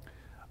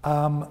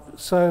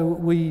 So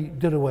we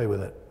did away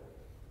with it.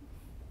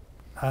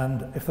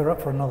 And if they're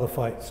up for another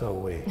fight, so are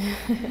we.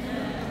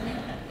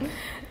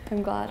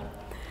 I'm glad.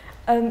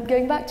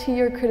 Going back to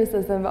your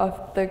criticism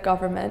of the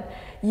government,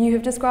 you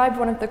have described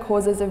one of the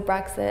causes of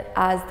Brexit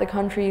as the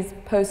country's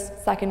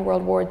post-Second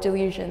World War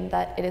delusion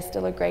that it is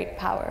still a great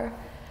power.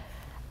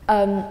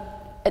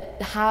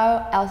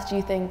 how else do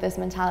you think this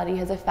mentality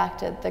has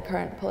affected the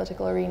current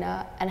political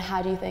arena, and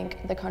how do you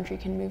think the country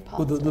can move past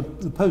well,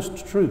 the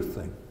post-truth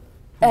thing?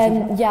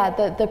 Yeah,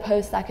 the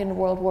post-Second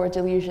World War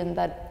delusion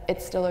that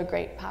it's still a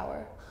great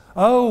power.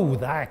 Oh,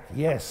 that,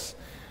 yes.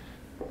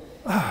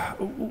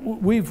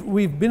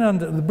 We've been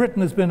under,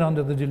 Britain has been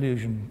under the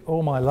delusion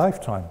all my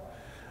lifetime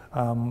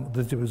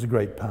that it was a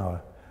great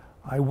power.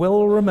 I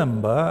well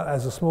remember,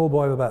 as a small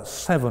boy of about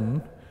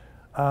 7,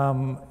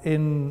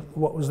 in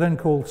what was then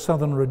called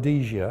Southern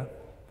Rhodesia.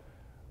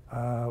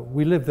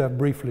 We lived there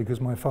briefly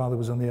because my father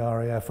was in the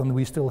RAF, and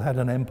we still had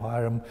an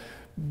empire, and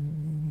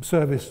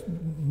service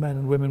men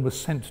and women were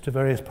sent to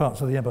various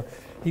parts of the empire.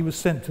 He was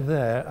sent to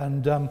there,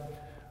 and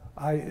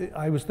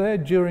I was there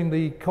during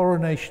the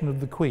coronation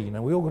of the Queen,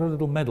 and we all got a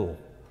little medal.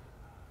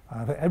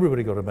 I think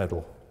everybody got a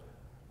medal.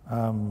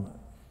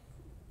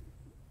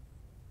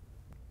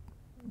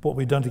 What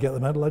we'd done to get the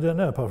medal, I don't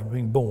know, apart from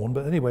being born.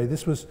 But anyway,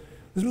 this was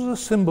a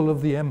symbol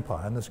of the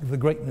empire and the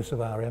greatness of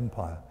our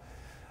empire.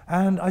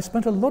 And I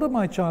spent a lot of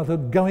my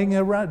childhood going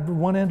around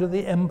one end of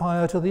the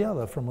empire to the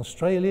other, from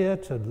Australia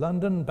to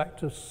London, back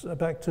to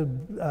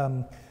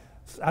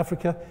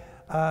Africa,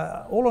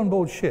 all on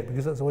board ship,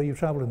 because that's the way you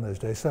traveled in those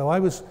days. So I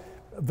was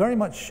very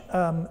much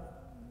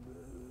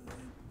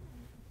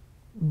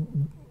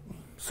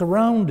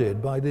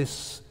surrounded by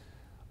this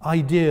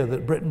idea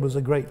that Britain was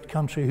a great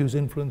country whose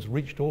influence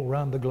reached all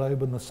around the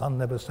globe and the sun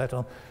never set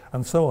on,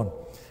 and so on.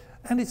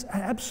 And it's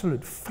an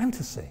absolute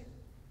fantasy,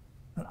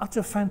 an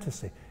utter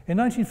fantasy. In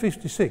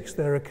 1956,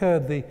 there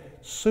occurred the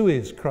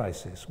Suez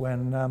crisis,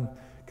 when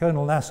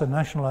Colonel Nasser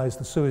nationalized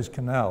the Suez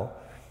Canal,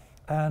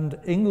 and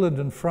England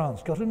and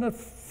France got in a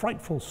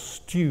frightful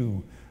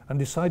stew and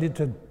decided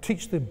to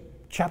teach the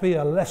chappie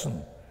a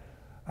lesson.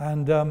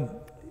 And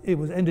it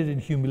was ended in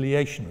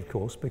humiliation, of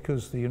course,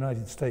 because the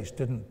United States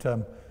didn't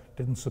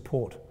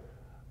support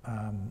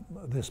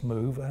this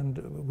move, and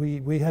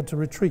we had to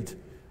retreat,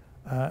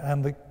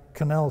 and the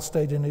canal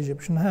stayed in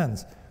Egyptian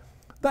hands.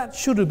 That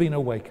should have been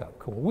a wake-up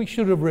call. We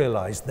should have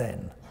realized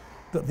then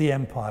that the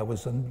empire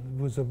was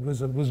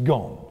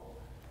gone.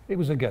 It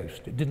was a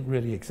ghost. It didn't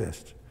really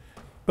exist.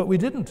 But we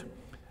didn't.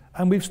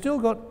 And we've still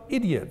got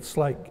idiots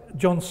like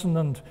Johnson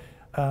and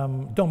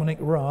Dominic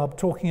Raab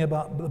talking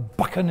about the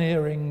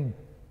buccaneering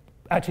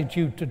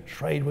attitude to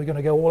trade. We're going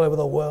to go all over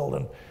the world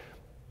and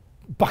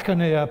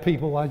buccaneer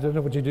people. I don't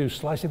know what you do,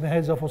 slicing their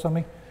heads off or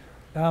something.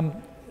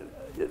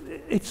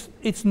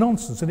 It's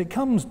nonsense, and it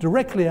comes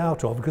directly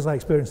out of, because I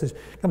experienced this,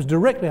 it comes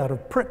directly out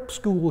of prep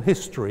school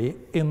history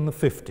in the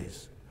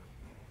 50s,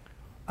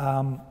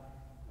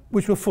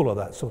 which were full of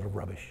that sort of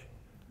rubbish.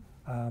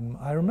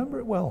 I remember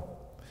it well.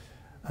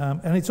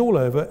 And it's all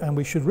over, and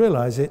we should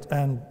realise it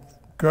and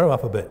grow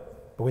up a bit.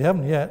 But we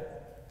haven't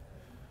yet,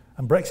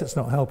 and Brexit's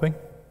not helping.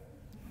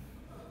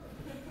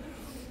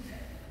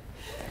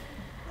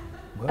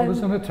 Well, it's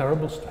in a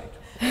terrible state.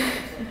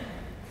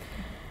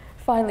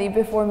 Finally,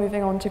 before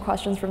moving on to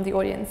questions from the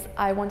audience,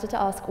 I wanted to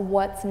ask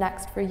what's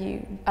next for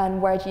you, and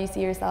where do you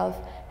see yourself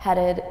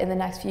headed in the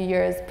next few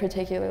years,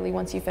 particularly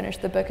once you finish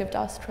the Book of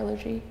Dust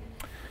trilogy?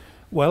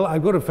 Well,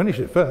 I've got to finish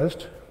it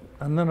first,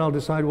 and then I'll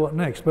decide what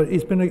next. But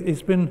it's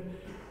been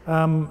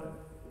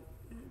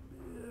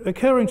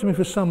occurring to me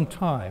for some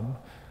time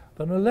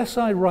that unless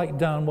I write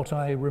down what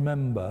I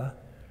remember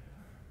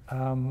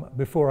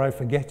before I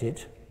forget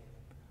it,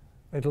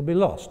 it'll be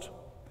lost.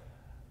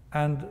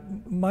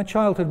 And my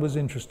childhood was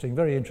interesting,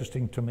 very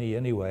interesting to me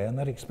anyway, and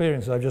that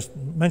experience I've just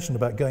mentioned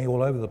about going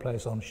all over the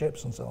place on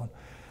ships and so on,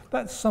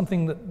 that's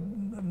something that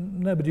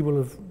nobody will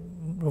have,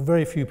 or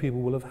very few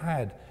people will have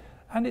had,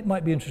 and it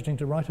might be interesting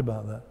to write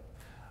about that.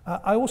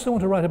 I also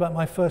want to write about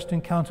my first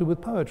encounter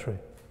with poetry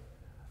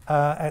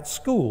at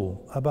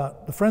school,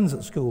 about the friends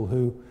at school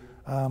whom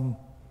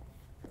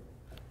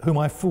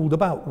I fooled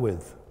about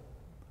with.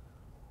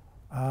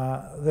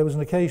 There was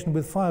an occasion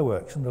with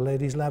fireworks in the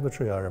ladies'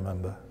 lavatory, I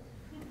remember.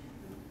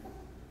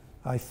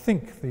 I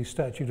think the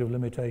statute of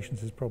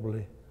limitations is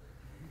probably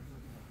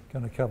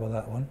going to cover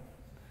that one.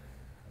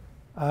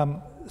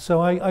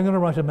 So I'm going to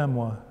write a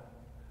memoir.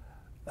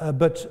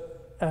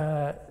 But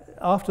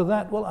after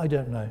that, well, I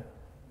don't know.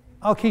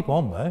 I'll keep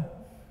on, though.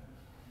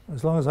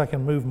 As long as I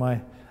can move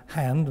my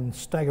hand and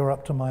stagger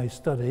up to my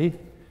study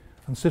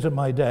and sit at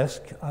my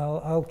desk,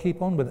 I'll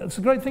keep on with it. It's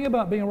the great thing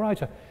about being a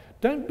writer.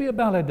 Don't be a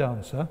ballet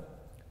dancer.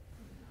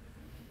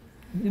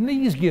 Your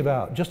knees give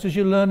out just as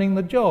you're learning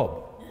the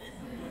job.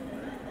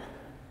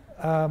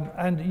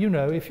 And you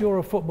know, if you're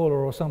a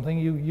footballer or something,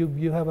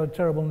 you have a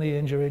terrible knee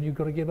injury and you've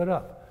got to give it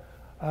up.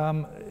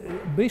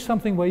 Be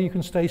something where you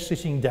can stay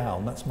sitting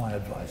down, that's my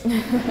advice.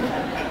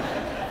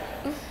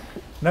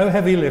 No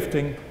heavy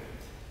lifting,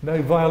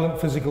 no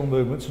violent physical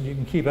movements, and you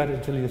can keep at it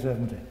until you're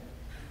 70.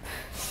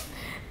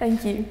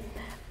 Thank you.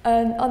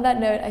 On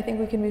that note, I think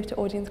we can move to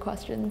audience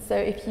questions. So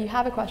if you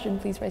have a question,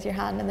 please raise your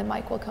hand and the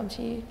mic will come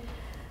to you.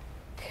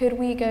 Could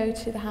we go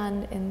to the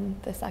hand in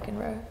the second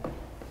row?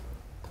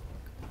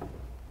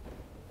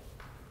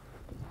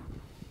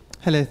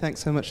 Hello, thanks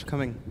so much for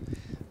coming.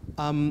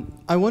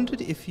 I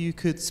wondered if you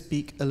could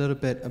speak a little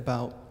bit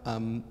about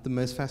the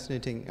most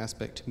fascinating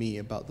aspect to me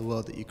about the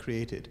world that you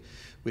created,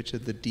 which are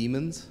the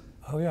demons.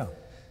 Oh, yeah.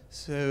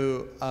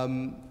 So,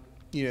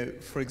 you know,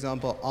 for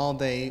example, are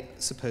they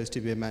supposed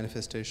to be a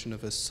manifestation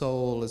of a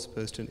soul as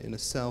opposed to an inner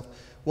self?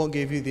 What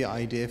gave you the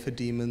idea for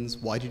demons?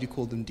 Why did you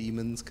call them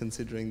demons,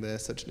 considering they're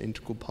such an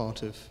integral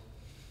part of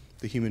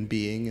the human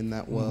being in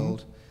that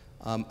world?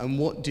 And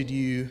what did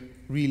you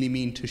really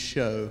mean to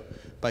show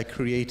by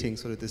creating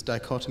sort of this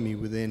dichotomy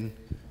within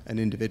an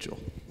individual?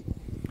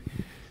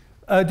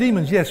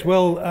 Demons, yes.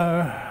 Well,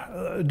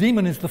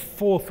 demon is the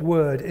fourth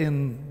word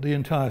in the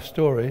entire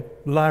story.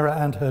 Lyra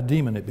and her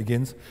demon, it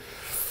begins.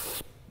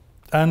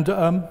 And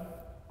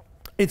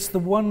it's the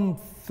one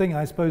thing,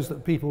 I suppose,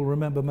 that people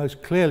remember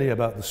most clearly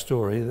about the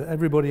story, that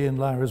everybody in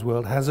Lyra's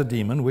world has a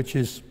demon, which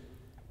is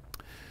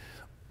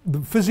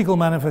the physical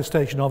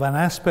manifestation of an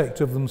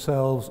aspect of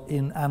themselves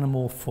in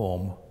animal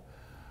form.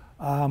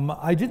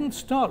 I didn't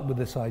start with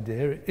this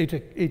idea.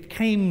 It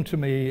came to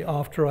me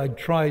after I'd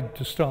tried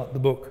to start the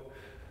book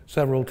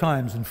several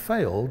times and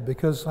failed,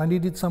 because I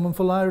needed someone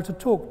for Lyra to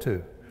talk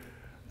to.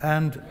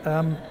 And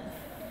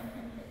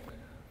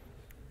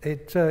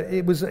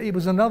it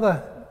was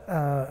another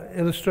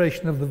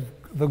illustration of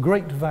the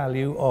great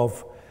value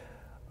of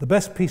the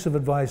best piece of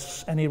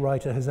advice any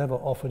writer has ever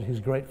offered his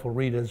grateful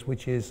readers,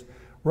 which is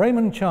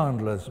Raymond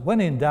Chandler's,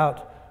 "When in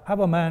doubt, have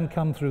a man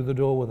come through the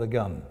door with a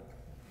gun."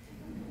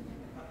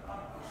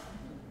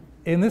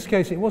 In this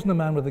case, it wasn't a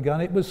man with a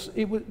gun.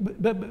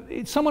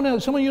 It's someone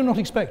else, someone you're not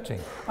expecting.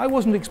 I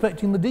wasn't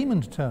expecting the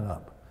demon to turn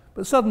up,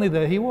 but suddenly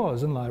there he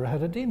was, and Lyra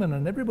had a demon,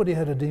 and everybody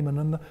had a demon,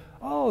 and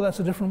oh, that's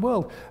a different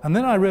world. And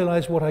then I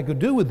realized what I could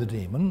do with the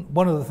demon.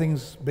 One of the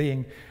things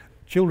being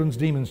children's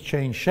demons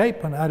change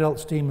shape, and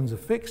adults' demons are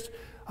fixed.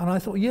 And I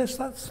thought, yes,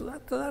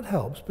 that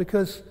helps,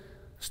 because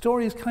the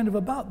story is kind of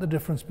about the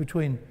difference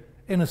between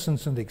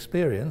innocence and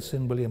experience,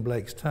 in William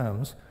Blake's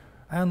terms.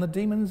 And the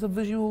demon is a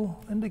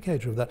visual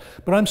indicator of that.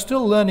 But I'm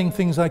still learning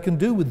things I can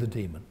do with the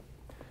demon.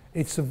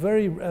 It's a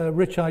very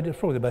rich idea,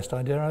 probably the best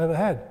idea I've ever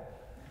had.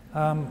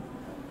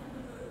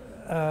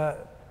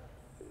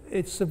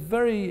 It's a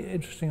very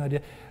interesting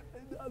idea.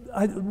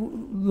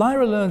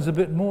 Lyra learns a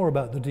bit more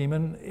about the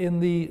demon in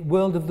the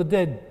World of the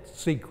Dead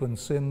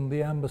sequence in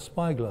the Amber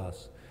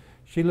Spyglass.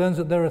 She learns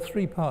that there are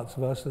three parts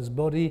of us: there's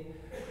body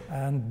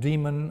and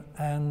demon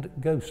and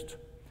ghost.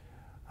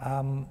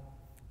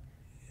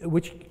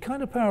 Which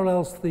kind of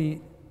parallels the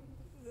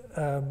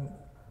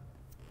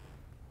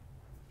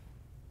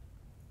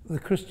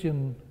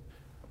Christian,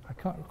 I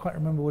can't quite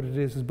remember what it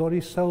is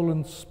body, soul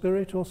and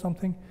spirit or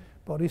something,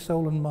 body,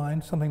 soul and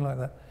mind, something like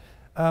that.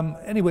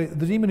 Anyway,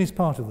 the demon is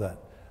part of that.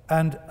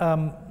 And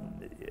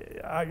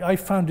I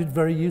found it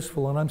very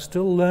useful, and I'm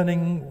still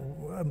learning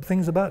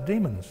things about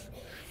demons.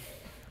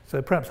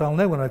 So perhaps I'll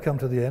know when I come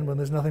to the end, when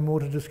there's nothing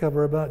more to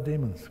discover about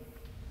demons.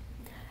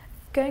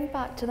 Going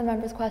back to the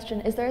member's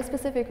question, is there a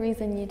specific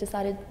reason you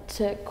decided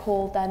to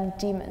call them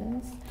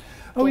demons?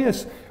 Oh,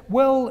 yes.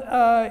 Well,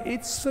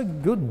 it's a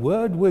good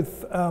word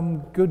with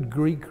good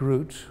Greek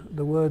root.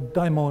 The word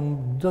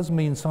daimon does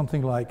mean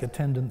something like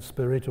attendant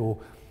spirit or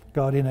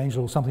guardian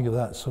angel, something of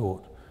that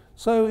sort.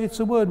 So it's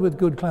a word with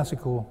good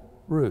classical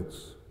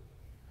roots.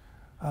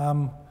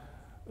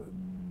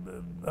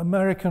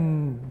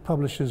 American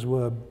publishers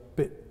were a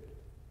bit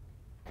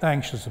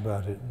anxious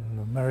about it.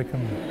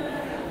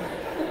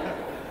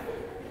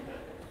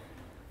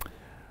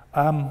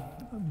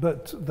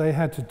 But they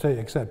had to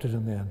accept it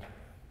in the end.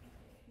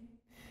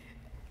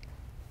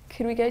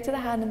 Could we go to the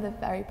hand in the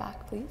very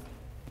back, please?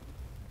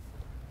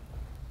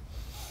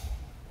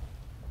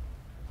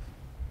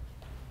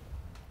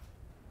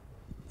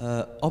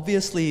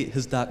 Obviously,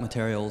 his Dark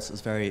Materials is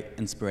very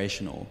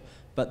inspirational,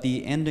 but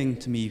the ending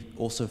to me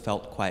also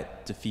felt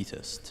quite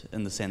defeatist,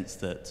 in the sense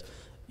that,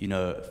 you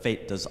know,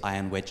 fate does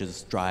iron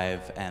wedges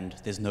drive, and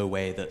there's no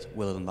way that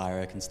Will and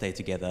Lyra can stay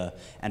together,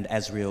 and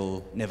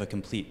Asriel never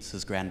completes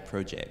his grand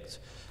project.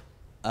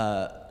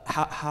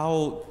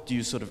 How do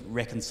you sort of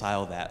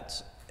reconcile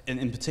that,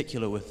 in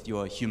particular with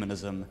your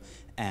humanism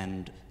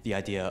and the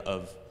idea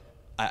of,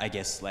 I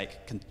guess,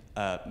 like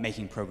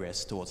making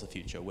progress towards the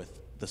future with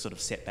the sort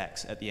of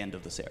setbacks at the end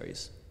of the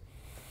series?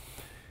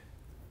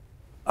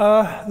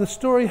 The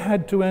story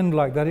had to end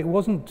like that. It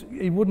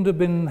wouldn't have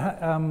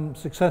been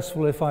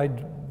successful if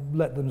I'd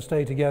let them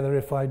stay together.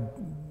 If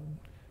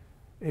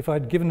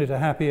I'd given it a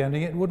happy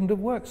ending, it wouldn't have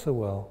worked so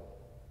well.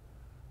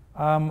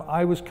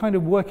 I was kind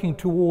of working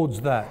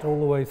towards that all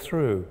the way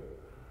through.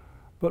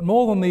 But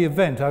more than the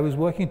event, I was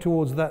working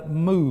towards that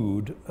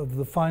mood of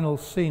the final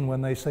scene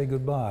when they say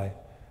goodbye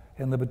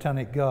in the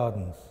Botanic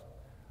Gardens.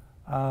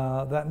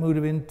 That mood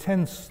of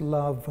intense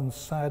love and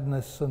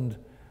sadness, and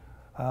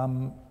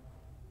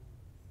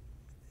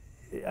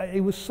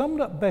it was summed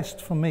up best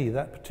for me,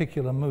 that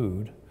particular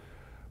mood,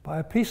 by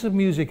a piece of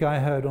music I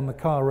heard on the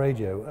car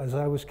radio as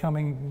I was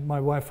coming. My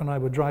wife and I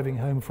were driving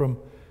home from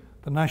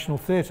the National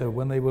Theatre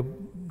when they were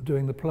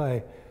doing the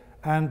play,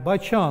 and by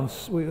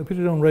chance we put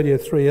it on Radio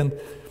 3, and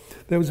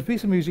there was a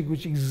piece of music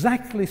which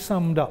exactly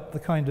summed up the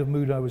kind of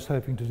mood I was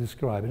hoping to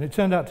describe, and it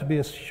turned out to be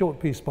a short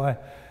piece by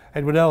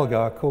Edward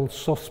Elgar called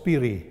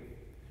Sospiri,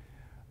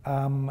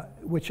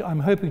 which I'm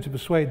hoping to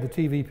persuade the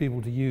TV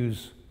people to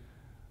use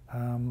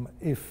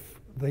if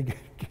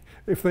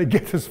they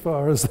get as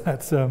far as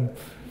that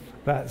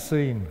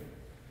scene.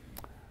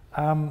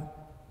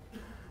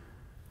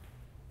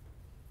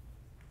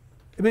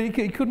 But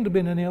it couldn't have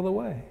been any other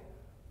way.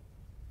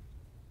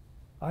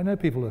 I know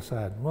people are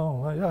sad.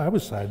 Well, I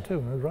was sad too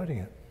when I was writing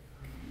it.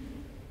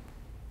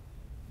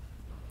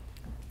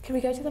 Can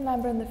we go to the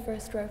member in the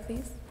first row,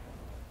 please?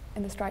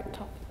 In the striped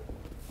top.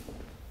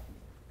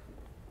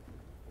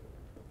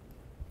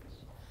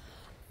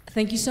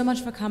 Thank you so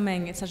much for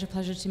coming. It's such a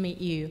pleasure to meet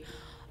you.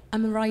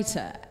 I'm a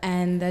writer,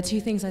 and there are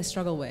two things I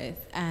struggle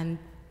with. And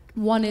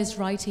one is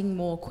writing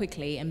more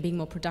quickly and being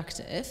more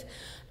productive.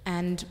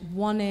 And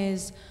one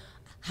is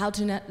how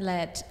to not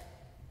let,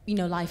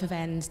 life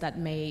events that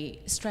may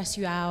stress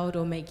you out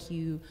or make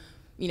you,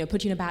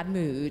 put you in a bad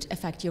mood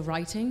affect your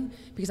writing.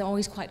 Because I'm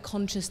always quite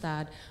conscious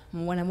that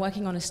when I'm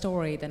working on a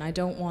story, then I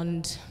don't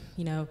want,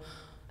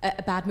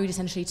 a bad mood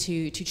essentially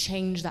to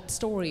change that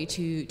story,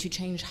 to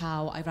change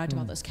how I write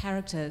about those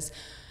characters.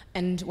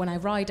 And when I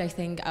write, I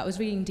think, I was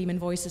reading Demon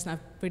Voices and I've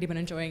really been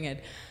enjoying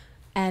it.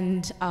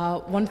 And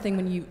one thing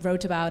when you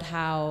wrote about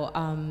how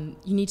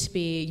you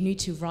need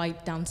to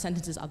write down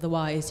sentences,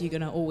 otherwise you're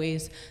going to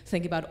always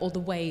think about all the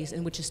ways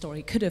in which a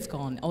story could have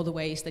gone, all the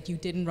ways that you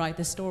didn't write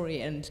the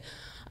story. And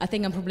I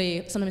think I'm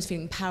probably sometimes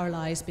feeling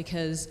paralyzed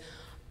because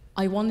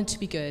I want it to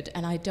be good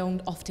and I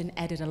don't often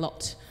edit a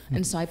lot.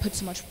 And so I put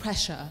so much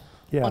pressure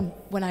on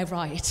when I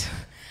write.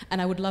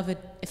 And I would love it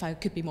if I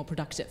could be more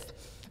productive.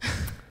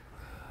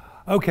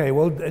 Okay,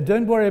 well,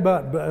 don't worry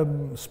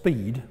about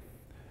speed.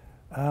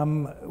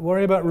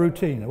 Worry about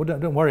routine. Well,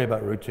 don't worry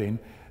about routine.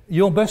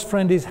 Your best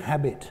friend is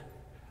habit.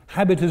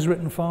 Habit has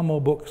written far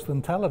more books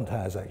than talent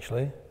has,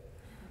 actually.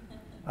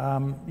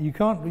 You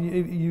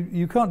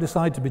can't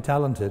decide to be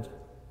talented,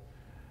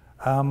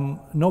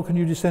 nor can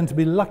you descend to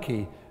be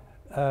lucky.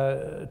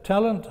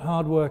 Talent,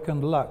 hard work,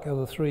 and luck are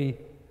the three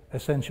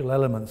essential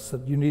elements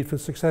that you need for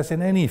success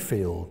in any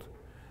field.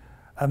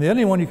 And the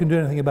only one you can do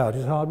anything about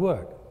is hard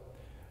work.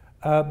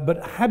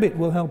 But habit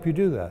will help you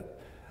do that.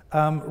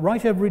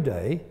 Write every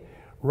day.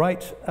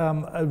 Write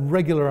a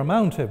regular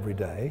amount every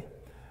day,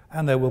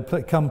 and there will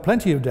come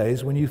plenty of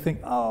days when you think,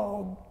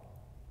 oh,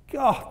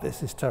 God,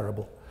 this is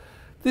terrible.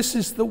 This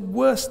is the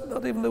worst,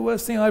 not even the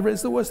worst thing I've written,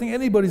 it's the worst thing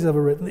anybody's ever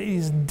written. It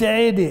is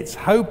dead, it's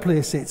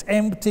hopeless, it's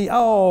empty.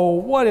 Oh,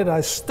 why did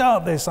I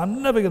start this?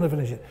 I'm never going to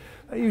finish it.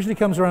 That usually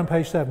comes around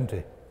page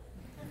 70.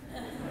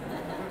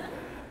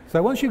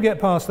 So once you get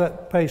past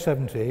that page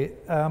 70,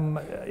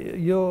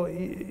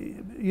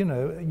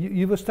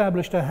 you've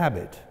established a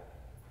habit.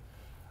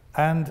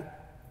 And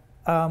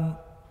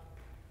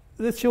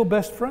that's your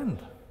best friend.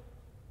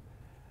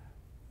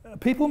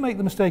 People make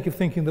the mistake of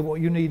thinking that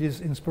what you need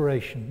is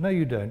inspiration. No,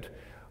 you don't.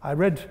 I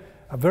read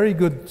a very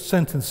good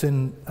sentence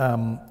in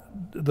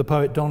the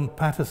poet Don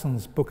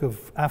Patterson's book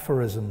of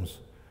aphorisms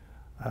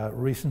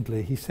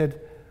recently. He said,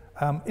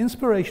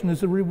 inspiration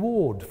is a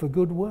reward for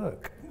good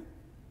work.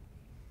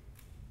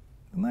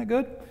 Isn't that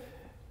good?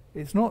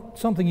 It's not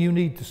something you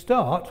need to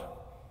start,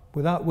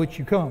 without which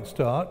you can't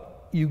start.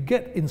 You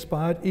get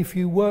inspired if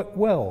you work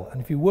well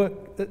and if you work,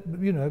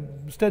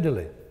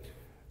 steadily.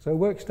 So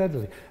work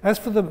steadily. As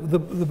for the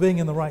being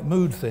in the right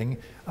mood thing,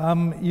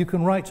 you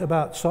can write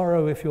about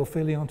sorrow if you're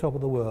feeling on top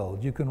of the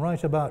world. You can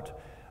write about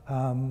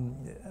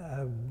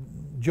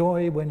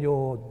joy when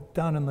you're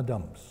down in the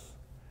dumps.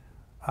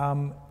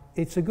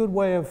 It's a good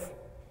way of,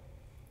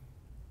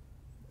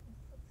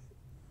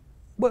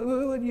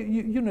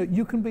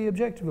 you can be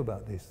objective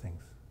about these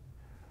things.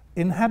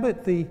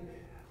 Inhabit the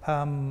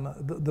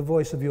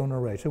voice of your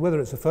narrator, whether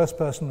it's a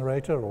first-person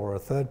narrator or a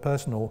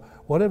third-person or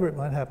whatever it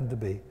might happen to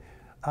be.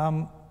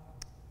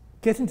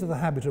 Get into the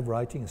habit of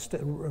writing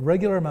a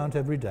regular amount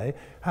every day,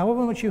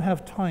 however much you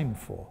have time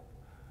for,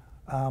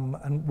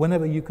 and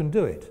whenever you can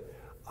do it.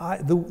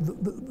 The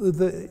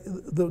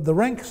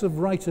ranks of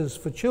writers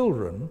for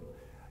children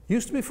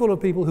used to be full of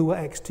people who were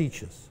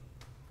ex-teachers,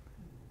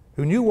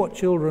 who knew what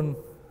children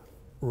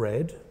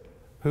read,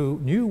 who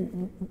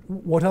knew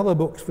what other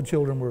books for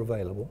children were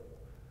available,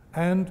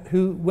 and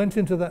who went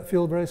into that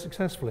field very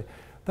successfully.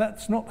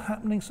 That's not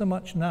happening so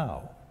much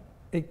now.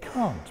 It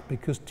can't,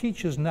 because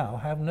teachers now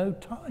have no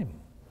time.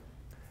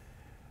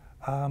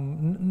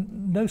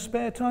 No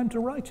spare time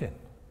to write in.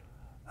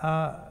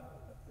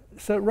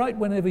 So write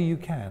whenever you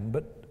can,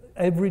 but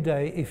every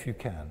day if you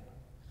can.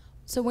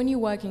 So when you're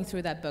working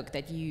through that book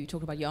that you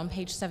talked about, you're on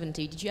page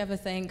 70, did you ever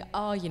think,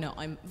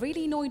 I'm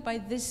really annoyed by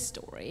this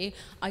story,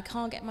 I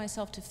can't get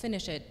myself to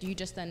finish it? Do you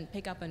just then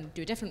pick up and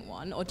do a different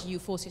one, or do you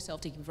force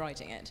yourself to keep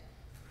writing it?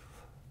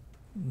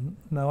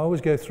 No, I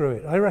always go through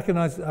it. I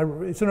recognize,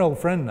 it's an old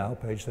friend now,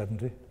 page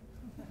 70.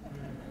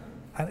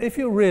 And if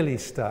you're really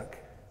stuck,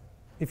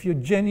 if you're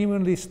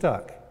genuinely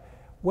stuck,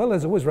 well,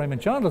 there's always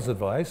Raymond Chandler's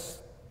advice.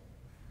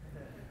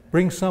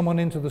 Bring someone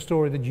into the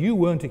story that you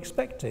weren't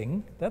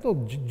expecting.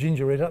 That'll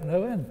ginger it up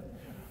no end.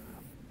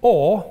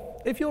 Or,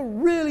 if you're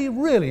really,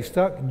 really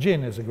stuck,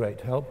 gin is a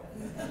great help.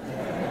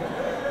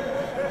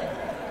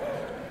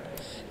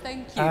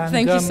 Thank you.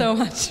 Thank you so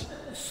much.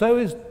 So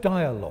is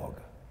dialogue.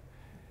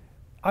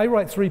 I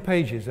write 3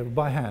 pages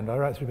by hand. I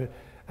write 3 pages.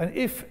 And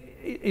if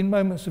in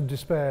moments of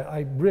despair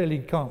I really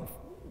can't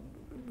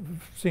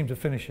seem to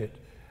finish it,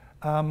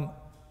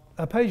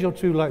 a page or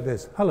 2 like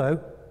this. Hello.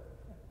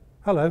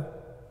 Hello.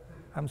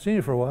 Haven't seen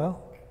you for a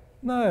while.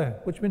 No.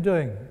 What you been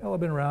doing? Oh, I've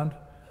been around.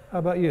 How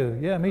about you?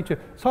 Yeah, me too.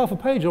 It's half a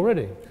page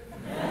already.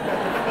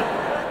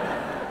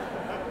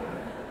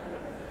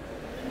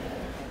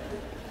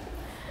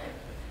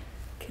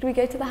 Could we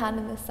go to the hand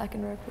in the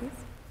second row, please?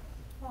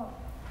 Oh,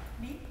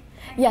 me?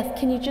 Yes,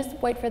 can you just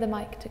wait for the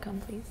mic to come,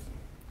 please?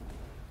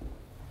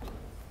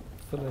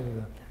 The lady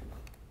there.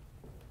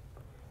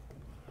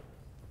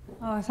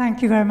 Oh,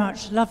 thank you very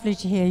much. Lovely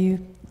to hear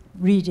you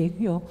reading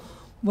your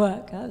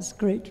work. That's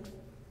great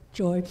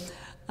joy.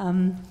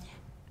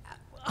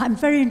 I'm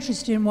very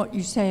interested in what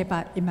you say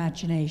about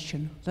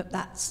imagination,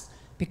 that's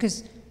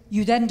because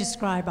you then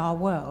describe our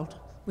world,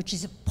 which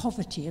is a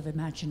poverty of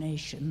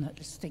imagination that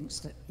just thinks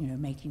that,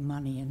 making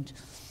money and,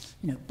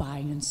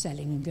 buying and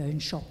selling and going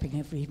shopping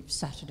every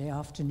Saturday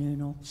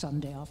afternoon or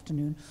Sunday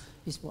afternoon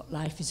is what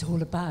life is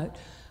all about.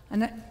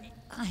 And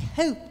I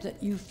hope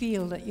that you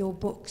feel that your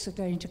books are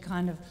going to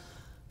kind of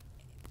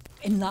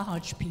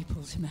enlarge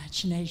people's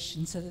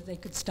imagination so that they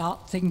could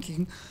start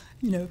thinking,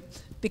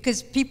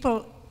 because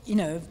people,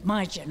 of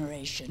my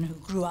generation who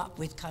grew up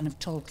with kind of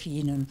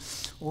Tolkien and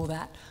all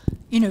that,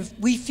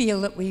 we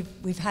feel that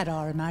we've had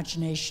our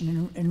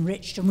imagination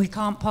enriched and we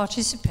can't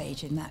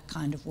participate in that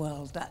kind of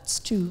world. That's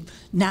too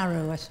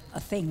narrow a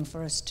thing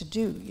for us to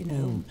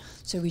do,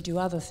 so we do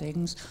other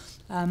things.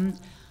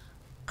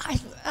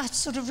 That's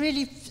sort of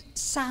really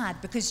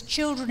sad because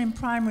children in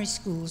primary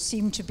schools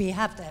seem to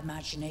have their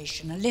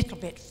imagination a little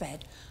bit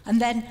fed,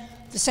 and then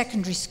the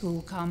secondary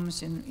school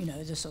comes and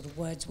the sort of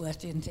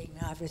Wordsworthian thing,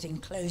 now everything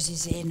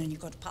closes in and you've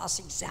got to pass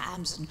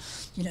exams and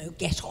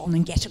get on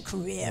and get a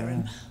career,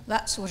 and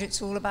that's what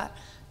it's all about.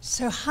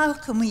 So how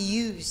can we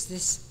use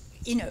this,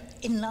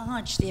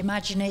 enlarge the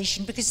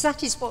imagination, because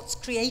that is what's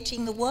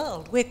creating the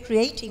world. We're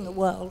creating the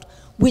world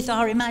with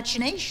our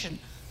imagination.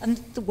 And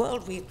the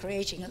world we're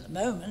creating at the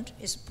moment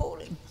is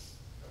appalling.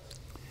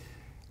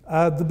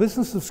 The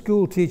business of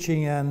school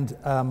teaching and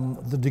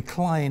the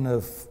decline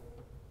of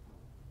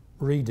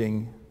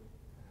reading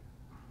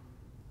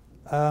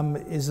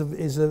is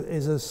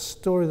a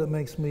story that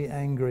makes me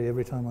angry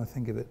every time I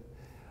think of it.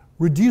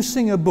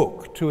 Reducing a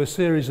book to a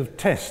series of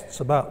tests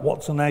about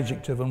what's an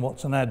adjective and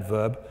what's an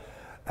adverb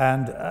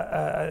and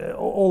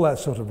all that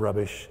sort of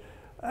rubbish.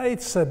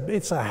 It's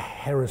a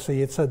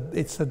heresy, it's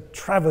a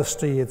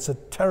travesty, it's a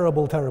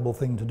terrible, terrible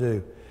thing to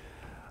do.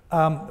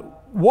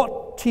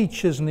 What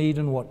teachers need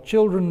and what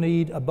children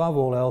need above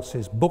all else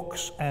is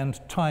books and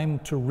time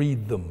to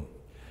read them.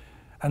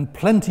 And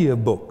plenty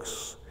of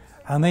books.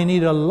 And they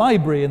need a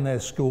library in their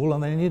school,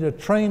 and they need a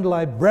trained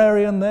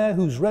librarian there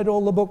who's read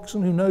all the books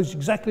and who knows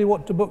exactly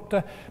what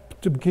to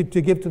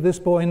give to this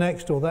boy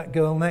next or that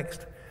girl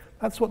next.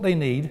 That's what they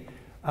need,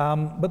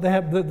 but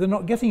they're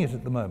not getting it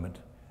at the moment.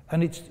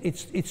 And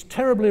it's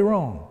terribly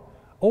wrong.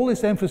 All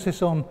this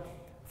emphasis on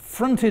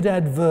fronted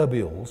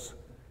adverbials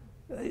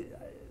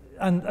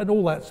and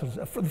all that sort of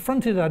stuff. The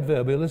fronted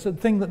adverbial is a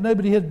thing that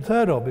nobody had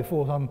heard of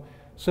before some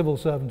civil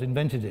servant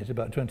invented it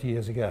about 20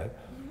 years ago.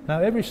 Now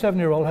every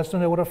 7-year-old has to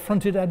know what a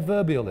fronted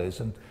adverbial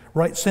is and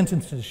write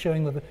sentences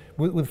showing that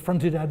with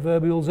fronted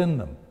adverbials in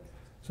them.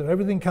 So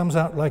everything comes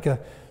out like out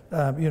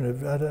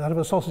of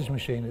a sausage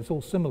machine. It's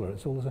all similar.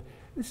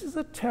 This is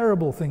a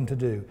terrible thing to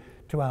do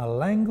to our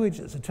language.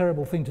 It's a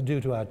terrible thing to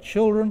do to our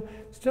children.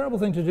 It's a terrible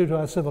thing to do to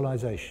our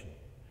civilization.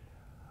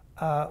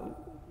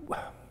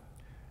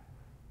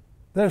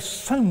 There are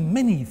so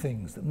many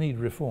things that need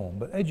reform,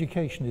 but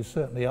education is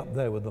certainly up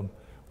there with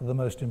the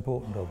most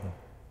important of them.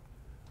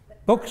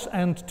 Books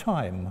and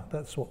time,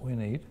 that's what we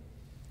need.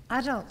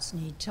 Adults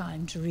need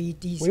time to read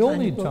these kind of books. We all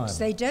need time.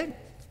 They don't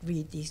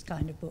read these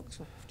kind of books,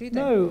 do they?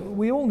 No,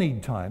 we all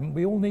need time.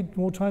 We all need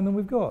more time than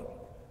we've got.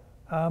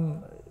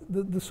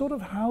 The sort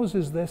of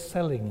houses they're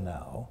selling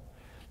now,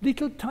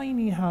 little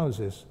tiny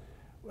houses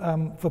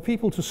for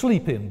people to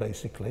sleep in,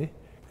 basically,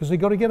 because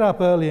they've got to get up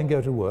early and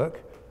go to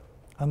work,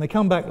 and they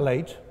come back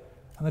late,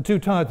 and they're too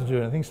tired to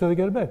do anything, so they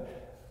go to bed.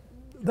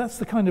 That's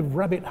the kind of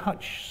rabbit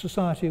hutch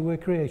society we're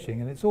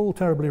creating, and it's all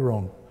terribly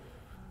wrong.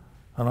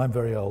 And I'm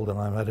very old, and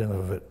I've had enough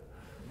of it.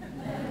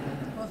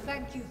 Well,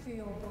 thank you for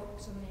your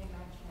books and the imagination.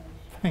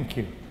 Thank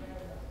you.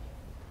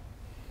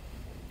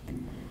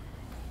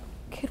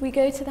 Could we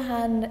go to the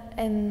hand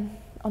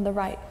on the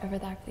right over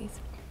there, please?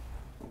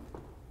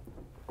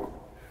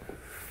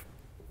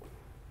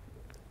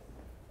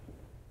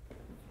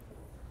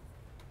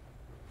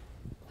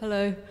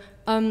 Hello.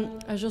 I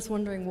was just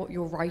wondering what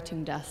your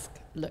writing desk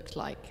looked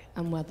like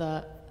and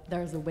whether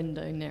there's a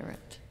window near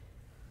it.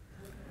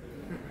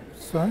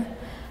 Sorry?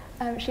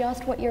 She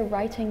asked what your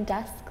writing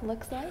desk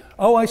looks like.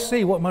 Oh, I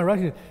see what my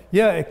writing.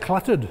 Yeah, it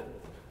cluttered,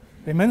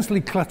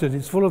 immensely cluttered.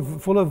 It's full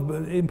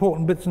of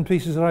important bits and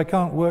pieces that I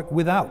can't work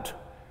without,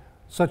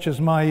 such as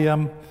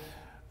my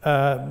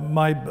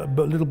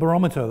little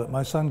barometer that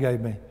my son gave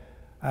me.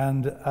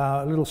 and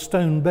a little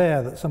stone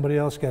bear that somebody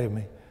else gave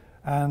me,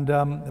 and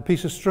a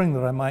piece of string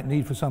that I might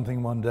need for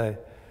something one day,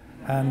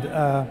 and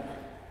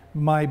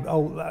my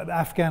old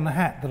Afghan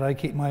hat that I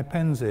keep my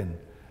pens in,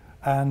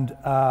 and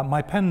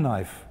my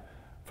penknife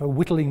for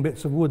whittling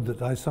bits of wood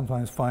that I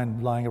sometimes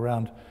find lying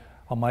around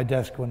on my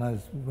desk when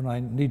I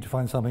need to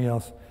find something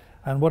else.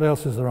 And what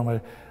else is there on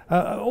my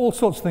all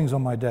sorts of things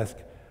on my desk.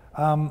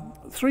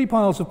 3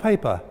 piles of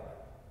paper.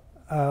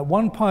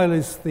 One pile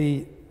is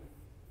the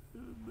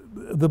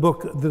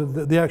book,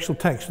 the actual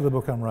text of the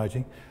book I'm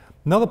writing.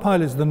 Another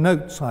pile is the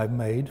notes I've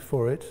made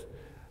for it.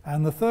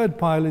 And the third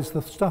pile is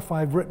the stuff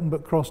I've written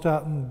but crossed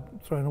out and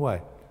thrown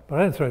away. But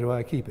I don't throw it away,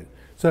 I keep it.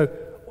 So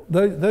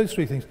those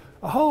 3 things.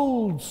 A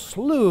whole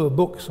slew of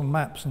books and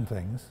maps and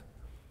things.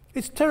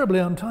 It's terribly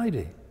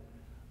untidy.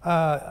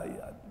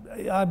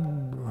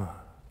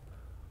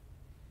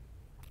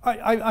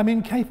 I'm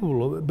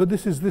incapable of, but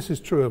this is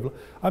true of,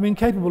 I'm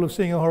incapable of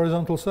seeing a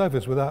horizontal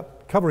surface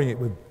without covering it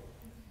with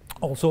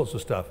all sorts of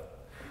stuff.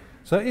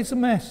 So it's a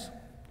mess.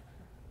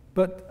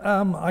 But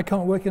I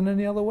can't work in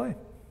any other way.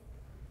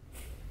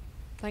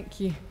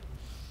 Thank you.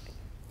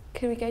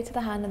 Could we go to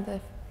the hand in the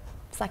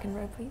second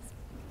row, please?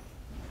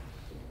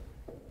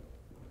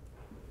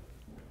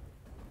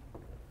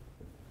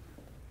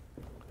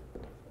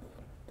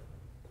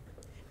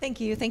 Thank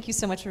you. Thank you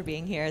so much for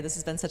being here. This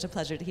has been such a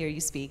pleasure to hear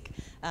you speak.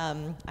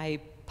 I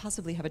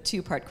possibly have a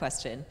 2-part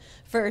question.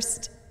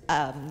 First,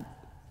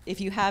 if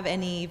you have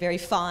any very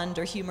fond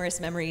or humorous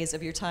memories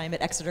of your time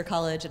at Exeter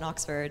College and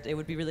Oxford, it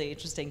would be really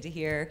interesting to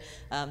hear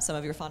some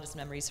of your fondest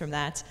memories from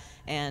that.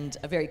 And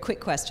a very quick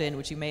question,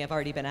 which you may have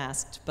already been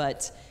asked,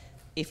 but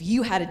if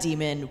you had a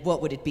demon,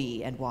 what would it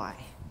be and why?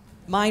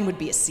 Mine would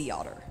be a sea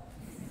otter.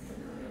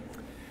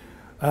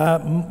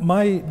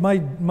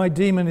 My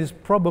demon is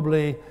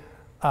probably,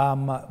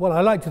 well,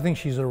 I like to think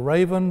she's a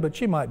raven, but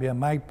she might be a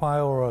magpie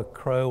or a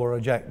crow or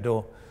a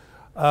jackdaw.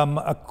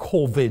 A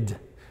corvid,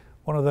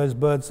 one of those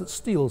birds that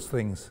steals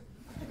things.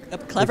 A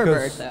clever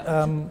bird,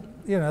 though.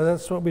 You know,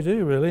 that's what we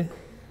do, really.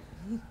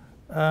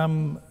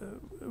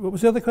 What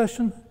was the other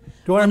question?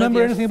 Do I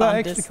remember anything about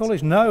Exeter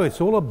College? No,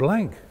 it's all a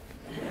blank.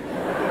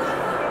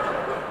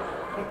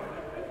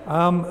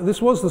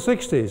 This was the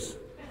 60s.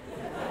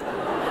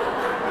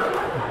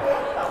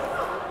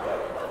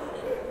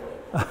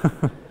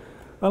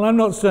 And I'm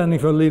not standing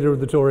for leader of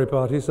the Tory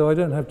party, so I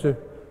don't have to.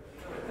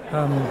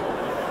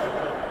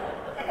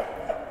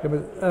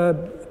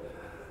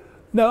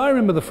 No, I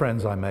remember the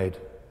friends I made.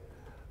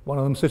 One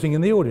of them sitting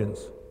in the audience,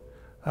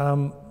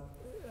 and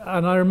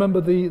I remember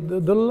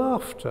the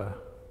laughter,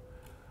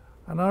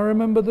 and I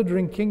remember the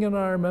drinking, and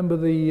I remember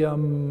there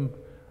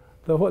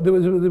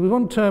was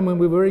one term when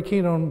we were very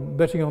keen on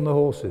betting on the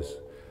horses.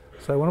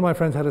 So one of my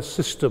friends had a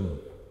system,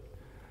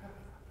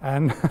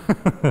 and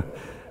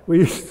we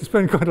used to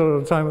spend quite a lot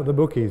of time at the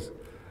bookies.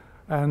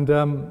 And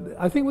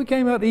I think we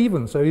came out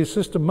even, so his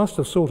system must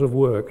have sort of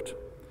worked.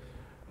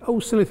 Oh,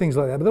 silly things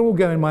like that, but they'll all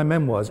go in my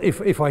memoirs,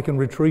 if I can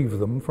retrieve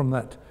them from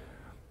that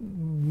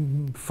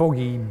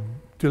foggy,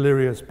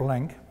 delirious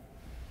blank.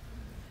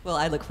 Well,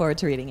 I look forward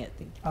to reading it.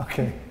 Thank you.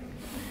 Okay.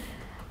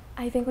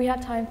 I think we have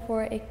time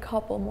for a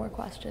couple more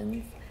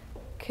questions.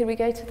 Could we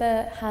go to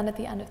the hand at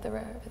the end of the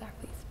row over there,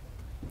 please?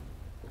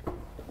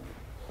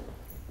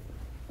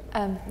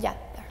 Yeah,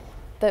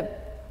 there.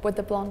 With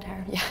the blonde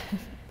hair, yeah.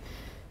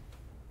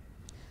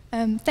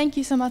 Thank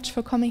you so much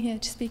for coming here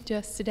to speak to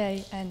us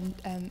today, and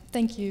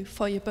thank you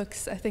for your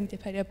books. I think they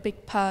played a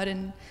big part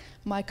in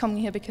my coming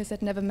here because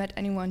I'd never met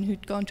anyone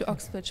who'd gone to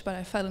Oxford, but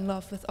I fell in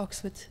love with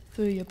Oxford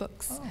through your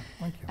books. Oh,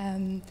 thank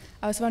you.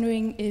 I was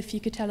wondering if you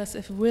could tell us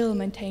if Will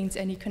maintains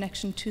any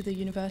connection to the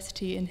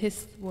university in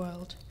his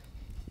world.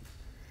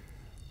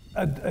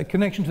 A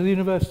connection to the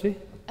university?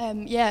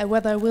 Yeah,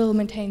 whether Will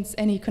maintains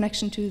any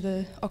connection to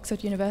the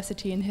Oxford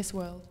University in his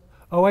world.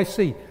 Oh, I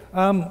see.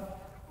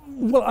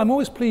 Well, I'm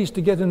always pleased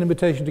to get an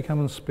invitation to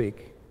come and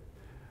speak.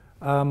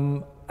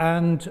 And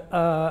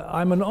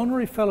I'm an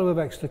honorary fellow of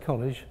Exeter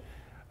College,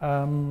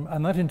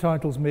 and that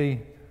entitles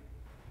me,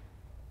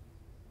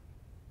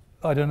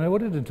 I don't know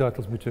what it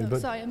entitles me to. Oh,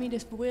 but sorry, I mean,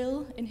 is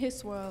Will in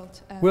his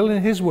world? Will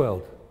in his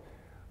world.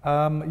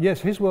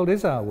 Yes, his world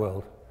is our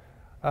world.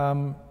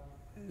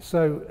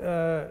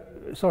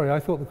 Sorry, I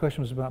thought the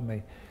question was about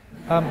me.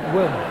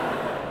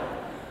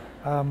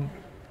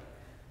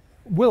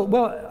 Will,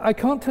 well, I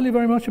can't tell you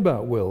very much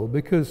about Will,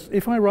 because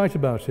if I write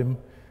about him,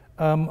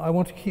 I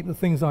want to keep the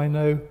things I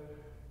know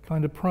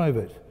kind of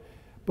private.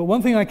 But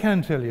one thing I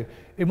can tell you,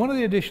 in one of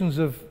the editions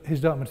of his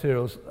Dark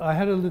Materials, I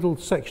had a little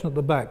section at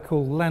the back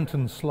called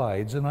Lantern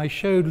Slides, and I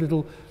showed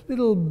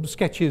little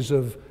sketches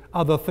of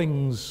other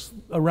things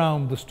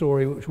around the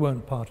story which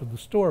weren't part of the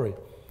story.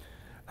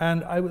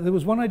 And there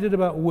was one I did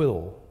about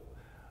Will,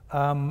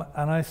 and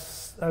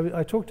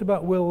I talked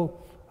about Will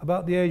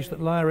about the age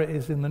that Lyra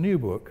is in the new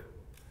book,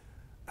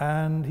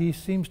 and he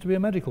seems to be a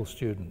medical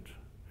student.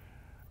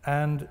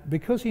 And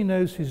because he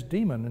knows his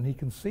demon, and he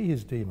can see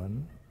his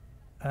demon,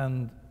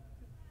 and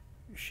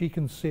she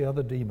can see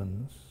other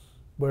demons,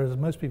 whereas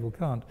most people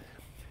can't,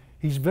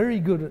 he's very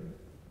good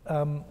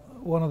at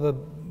one of the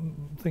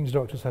things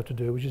doctors have to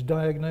do, which is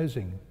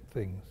diagnosing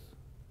things.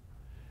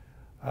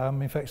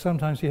 In fact,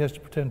 sometimes he has to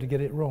pretend to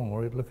get it wrong,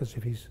 or it looks as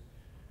if he's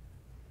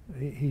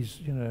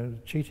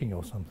cheating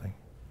or something.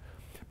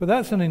 But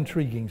that's an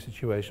intriguing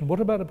situation. What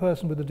about a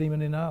person with a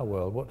demon in our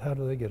world? How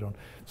do they get on?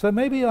 So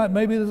maybe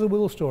there's a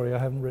Will story I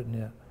haven't written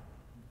yet.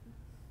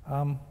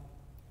 I'll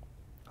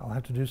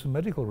have to do some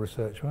medical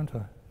research, won't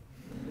I?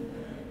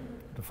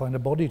 To find a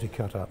body to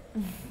cut up.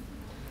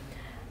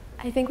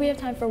 I think we have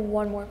time for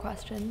one more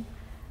question.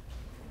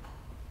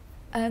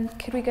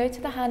 Could we go to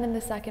the hand in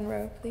the second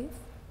row, please?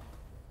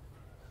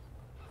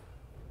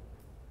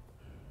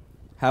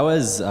 How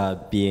has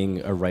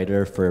being a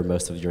writer for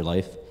most of your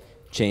life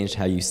changed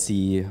how you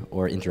see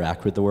or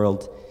interact with the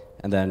world?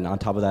 And then on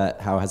top of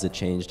that, how has it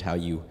changed how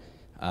you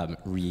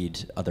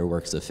read other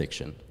works of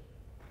fiction?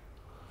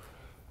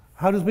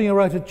 How does being a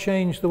writer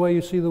change the way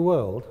you see the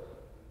world?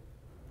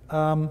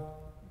 I'm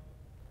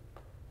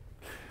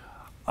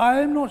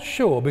not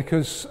sure,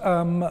 because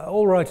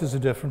all writers are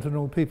different and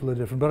all people are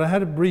different, but I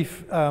had a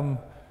brief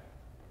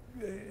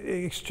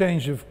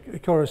exchange of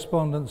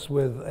correspondence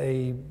with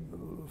a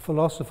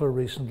philosopher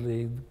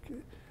recently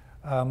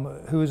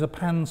who is a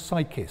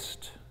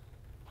panpsychist.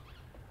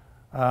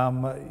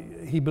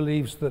 He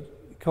believes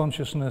that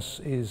consciousness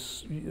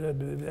is,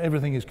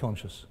 everything is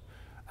conscious.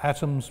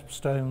 Atoms,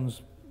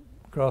 stones,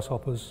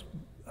 grasshoppers,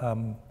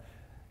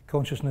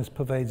 consciousness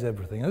pervades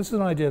everything. And this is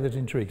an idea that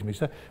intrigues me.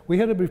 So we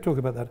had a brief talk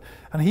about that.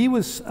 And he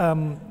was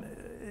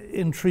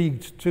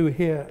intrigued to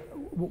hear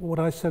what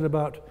I said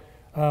about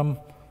the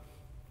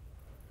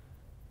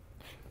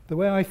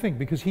way I think,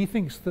 because he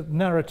thinks that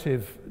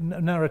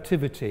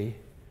narrativity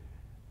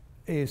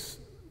is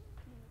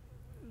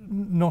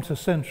not a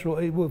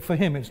central, well, for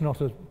him it's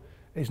not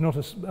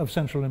of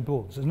central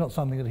importance. It's not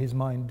something that his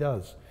mind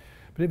does.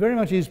 But it very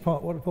much is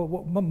part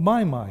what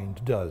my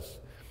mind does.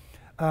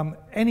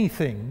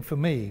 Anything, for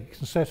me,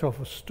 can set off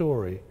a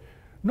story,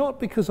 not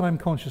because I'm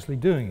consciously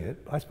doing it.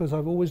 I suppose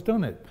I've always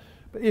done it.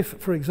 But if,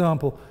 for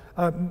example,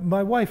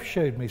 my wife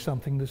showed me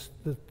something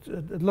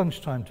at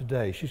lunchtime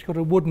today. She's got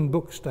a wooden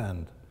book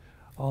stand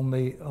on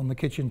the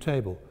kitchen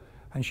table,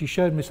 and she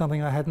showed me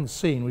something I hadn't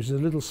seen, which is a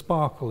little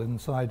sparkle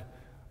inside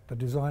the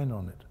design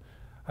on it.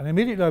 And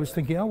immediately I was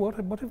thinking, oh,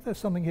 what if there's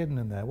something hidden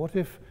in there? What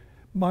if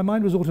my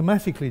mind was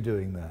automatically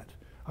doing that?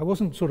 I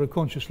wasn't sort of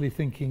consciously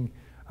thinking,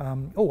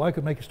 oh, I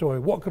could make a story.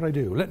 What could I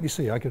do? Let me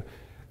see.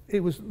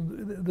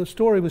 The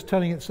story was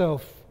telling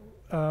itself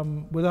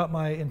without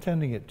my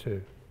intending it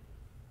to.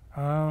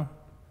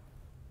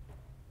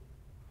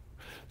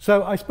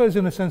 So I suppose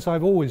in a sense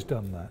I've always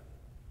done that.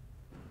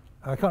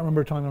 I can't remember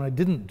a time when I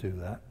didn't do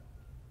that.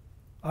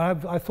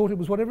 I thought it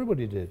was what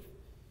everybody did.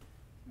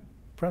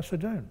 Perhaps I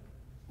don't.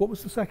 What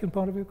was the second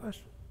part of your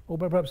question? Or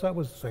perhaps that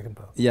was the second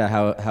part. Yeah,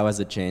 how has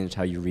it changed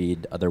how you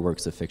read other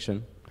works of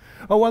fiction?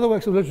 Oh, other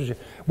works of literature.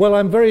 Well,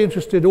 I'm very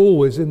interested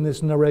always in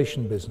this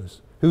narration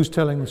business. Who's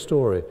telling the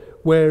story?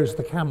 Where's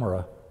the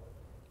camera?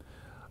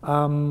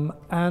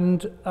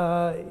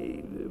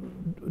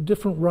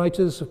 Different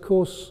writers, of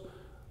course,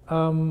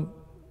 have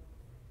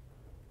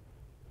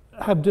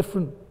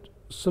different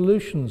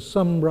solutions.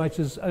 Some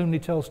writers only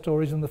tell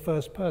stories in the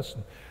first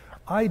person.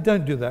 I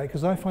don't do that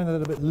because I find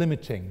that a bit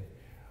limiting.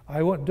 I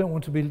don't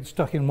want to be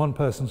stuck in one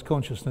person's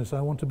consciousness.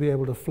 I want to be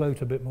able to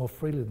float a bit more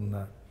freely than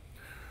that.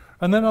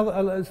 And then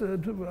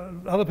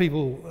other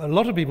people, a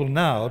lot of people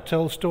now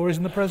tell stories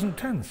in the present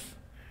tense,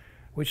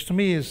 which to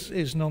me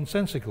is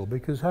nonsensical,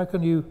 because how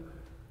can you,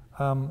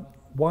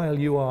 while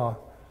you are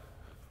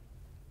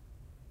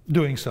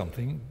doing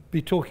something,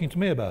 be talking to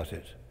me about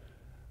it?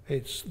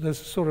 There's a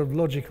sort of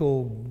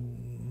logical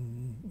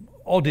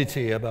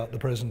oddity about the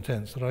present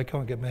tense that I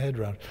can't get my head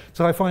around.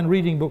 So I find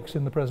reading books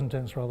in the present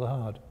tense rather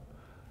hard.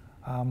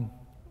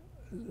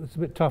 It's a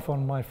bit tough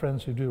on my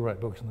friends who do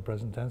write books in the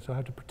present tense, so I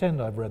have to pretend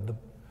I've read them.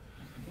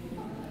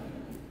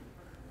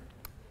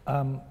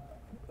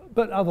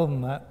 But other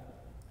than that,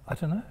 I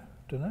don't know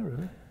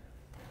really.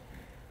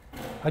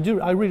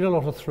 I read a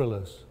lot of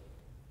thrillers.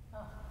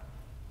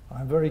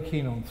 I'm very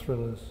keen on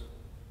thrillers.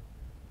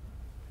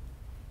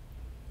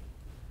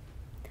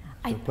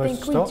 I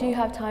think we do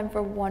have time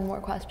for one more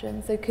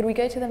question. So could we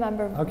go to the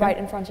member right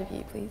in front of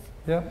you, please?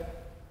 Yeah.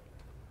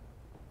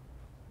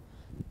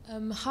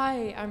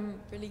 Hi, I'm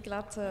really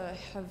glad to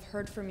have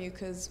heard from you,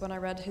 because when I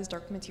read his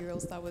Dark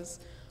Materials, that was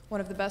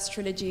one of the best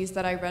trilogies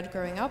that I read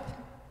growing up.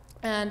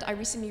 And I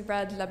recently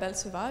read La Belle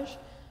Sauvage,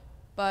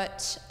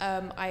 but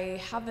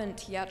I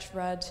haven't yet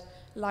read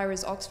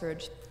Lyra's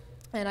Oxford.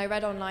 And I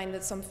read online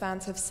that some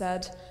fans have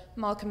said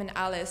Malcolm and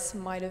Alice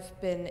might have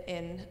been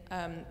in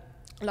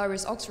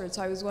Lyra's Oxford,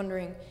 so I was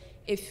wondering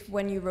if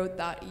when you wrote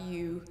that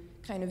you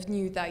kind of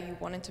knew that you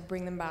wanted to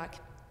bring them back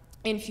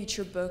in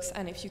future books,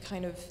 and if you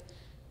kind of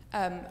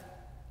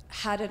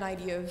had an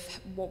idea of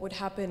what would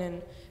happen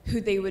and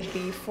who they would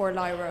be for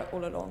Lyra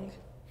all along.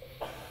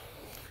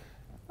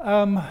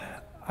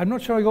 I'm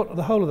not sure I got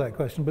the whole of that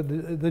question, but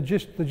the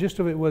gist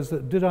of it was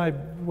that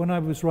when I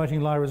was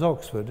writing Lyra's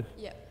Oxford...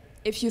 Yeah.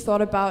 If you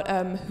thought about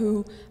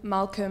who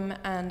Malcolm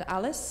and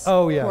Alice,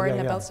 who are in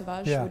La Belle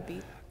Sauvage, would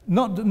be.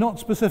 Not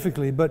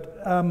specifically,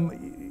 but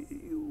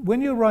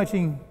when you're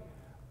writing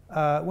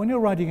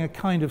a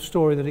kind of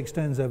story that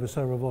extends over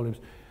several volumes,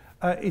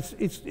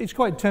 it's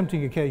quite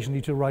tempting occasionally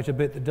to write a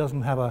bit that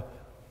doesn't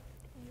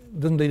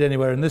lead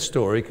anywhere in this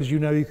story, because you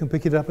know you can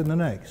pick it up in the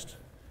next.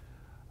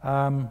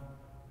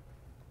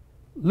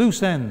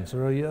 Loose ends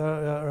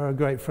are a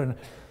great friend.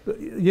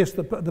 Yes,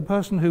 the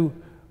person who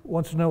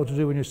wants to know what to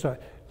do when you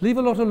start, leave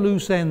a lot of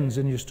loose ends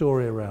in your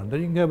story around.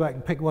 Then you can go back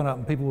and pick one up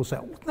and people will say,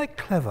 oh, wasn't that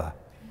clever?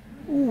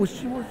 Oh,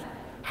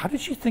 how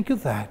did she think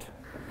of that?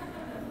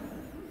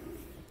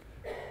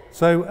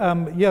 So,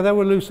 yeah, there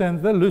were loose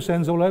ends. There are loose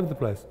ends all over the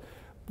place.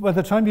 By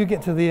the time you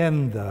get to the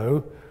end,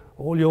 though,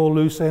 all your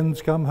loose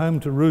ends come home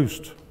to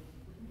roost.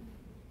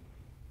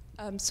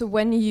 So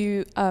when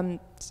you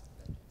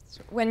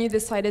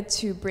decided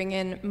to bring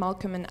in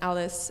Malcolm and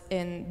Alice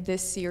in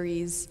this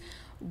series,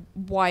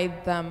 why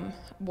them?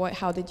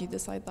 How did you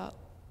decide that?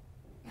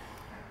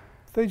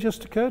 They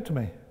just occurred to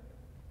me.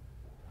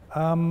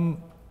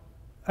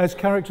 As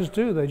characters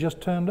do, they just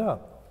turned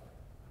up.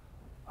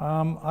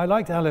 I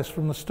liked Alice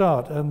from the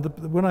start, and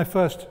when I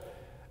first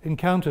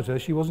encountered her,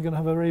 she wasn't going to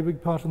have a very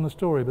big part in the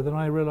story, but then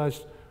I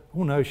realized,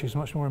 oh no, she's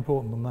much more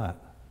important than that.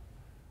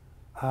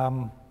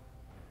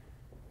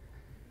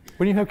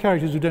 When you have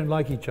characters who don't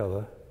like each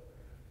other,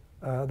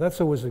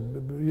 that's always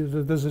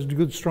there's a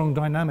good, strong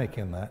dynamic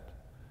in that,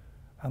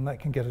 and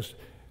that can get a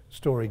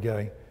story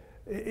going.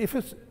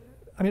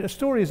 A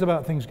story is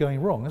about things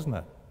going wrong, isn't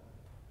it?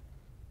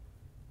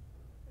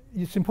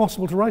 It's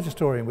impossible to write a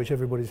story in which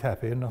everybody's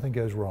happy and nothing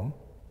goes wrong.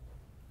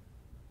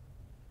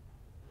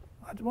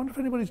 I wonder if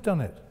anybody's done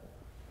it.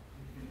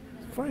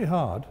 It's very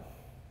hard,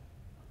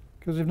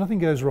 because if nothing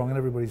goes wrong and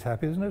everybody's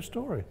happy, there's no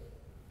story.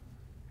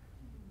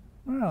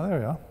 Well, there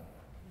we are.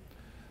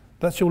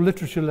 That's your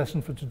literature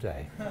lesson for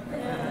today.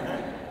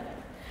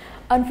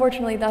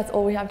 Unfortunately, that's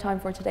all we have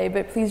time for today,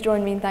 but please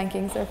join me in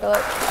thanking Sir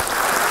Philip.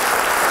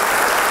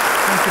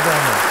 Thank you very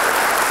much.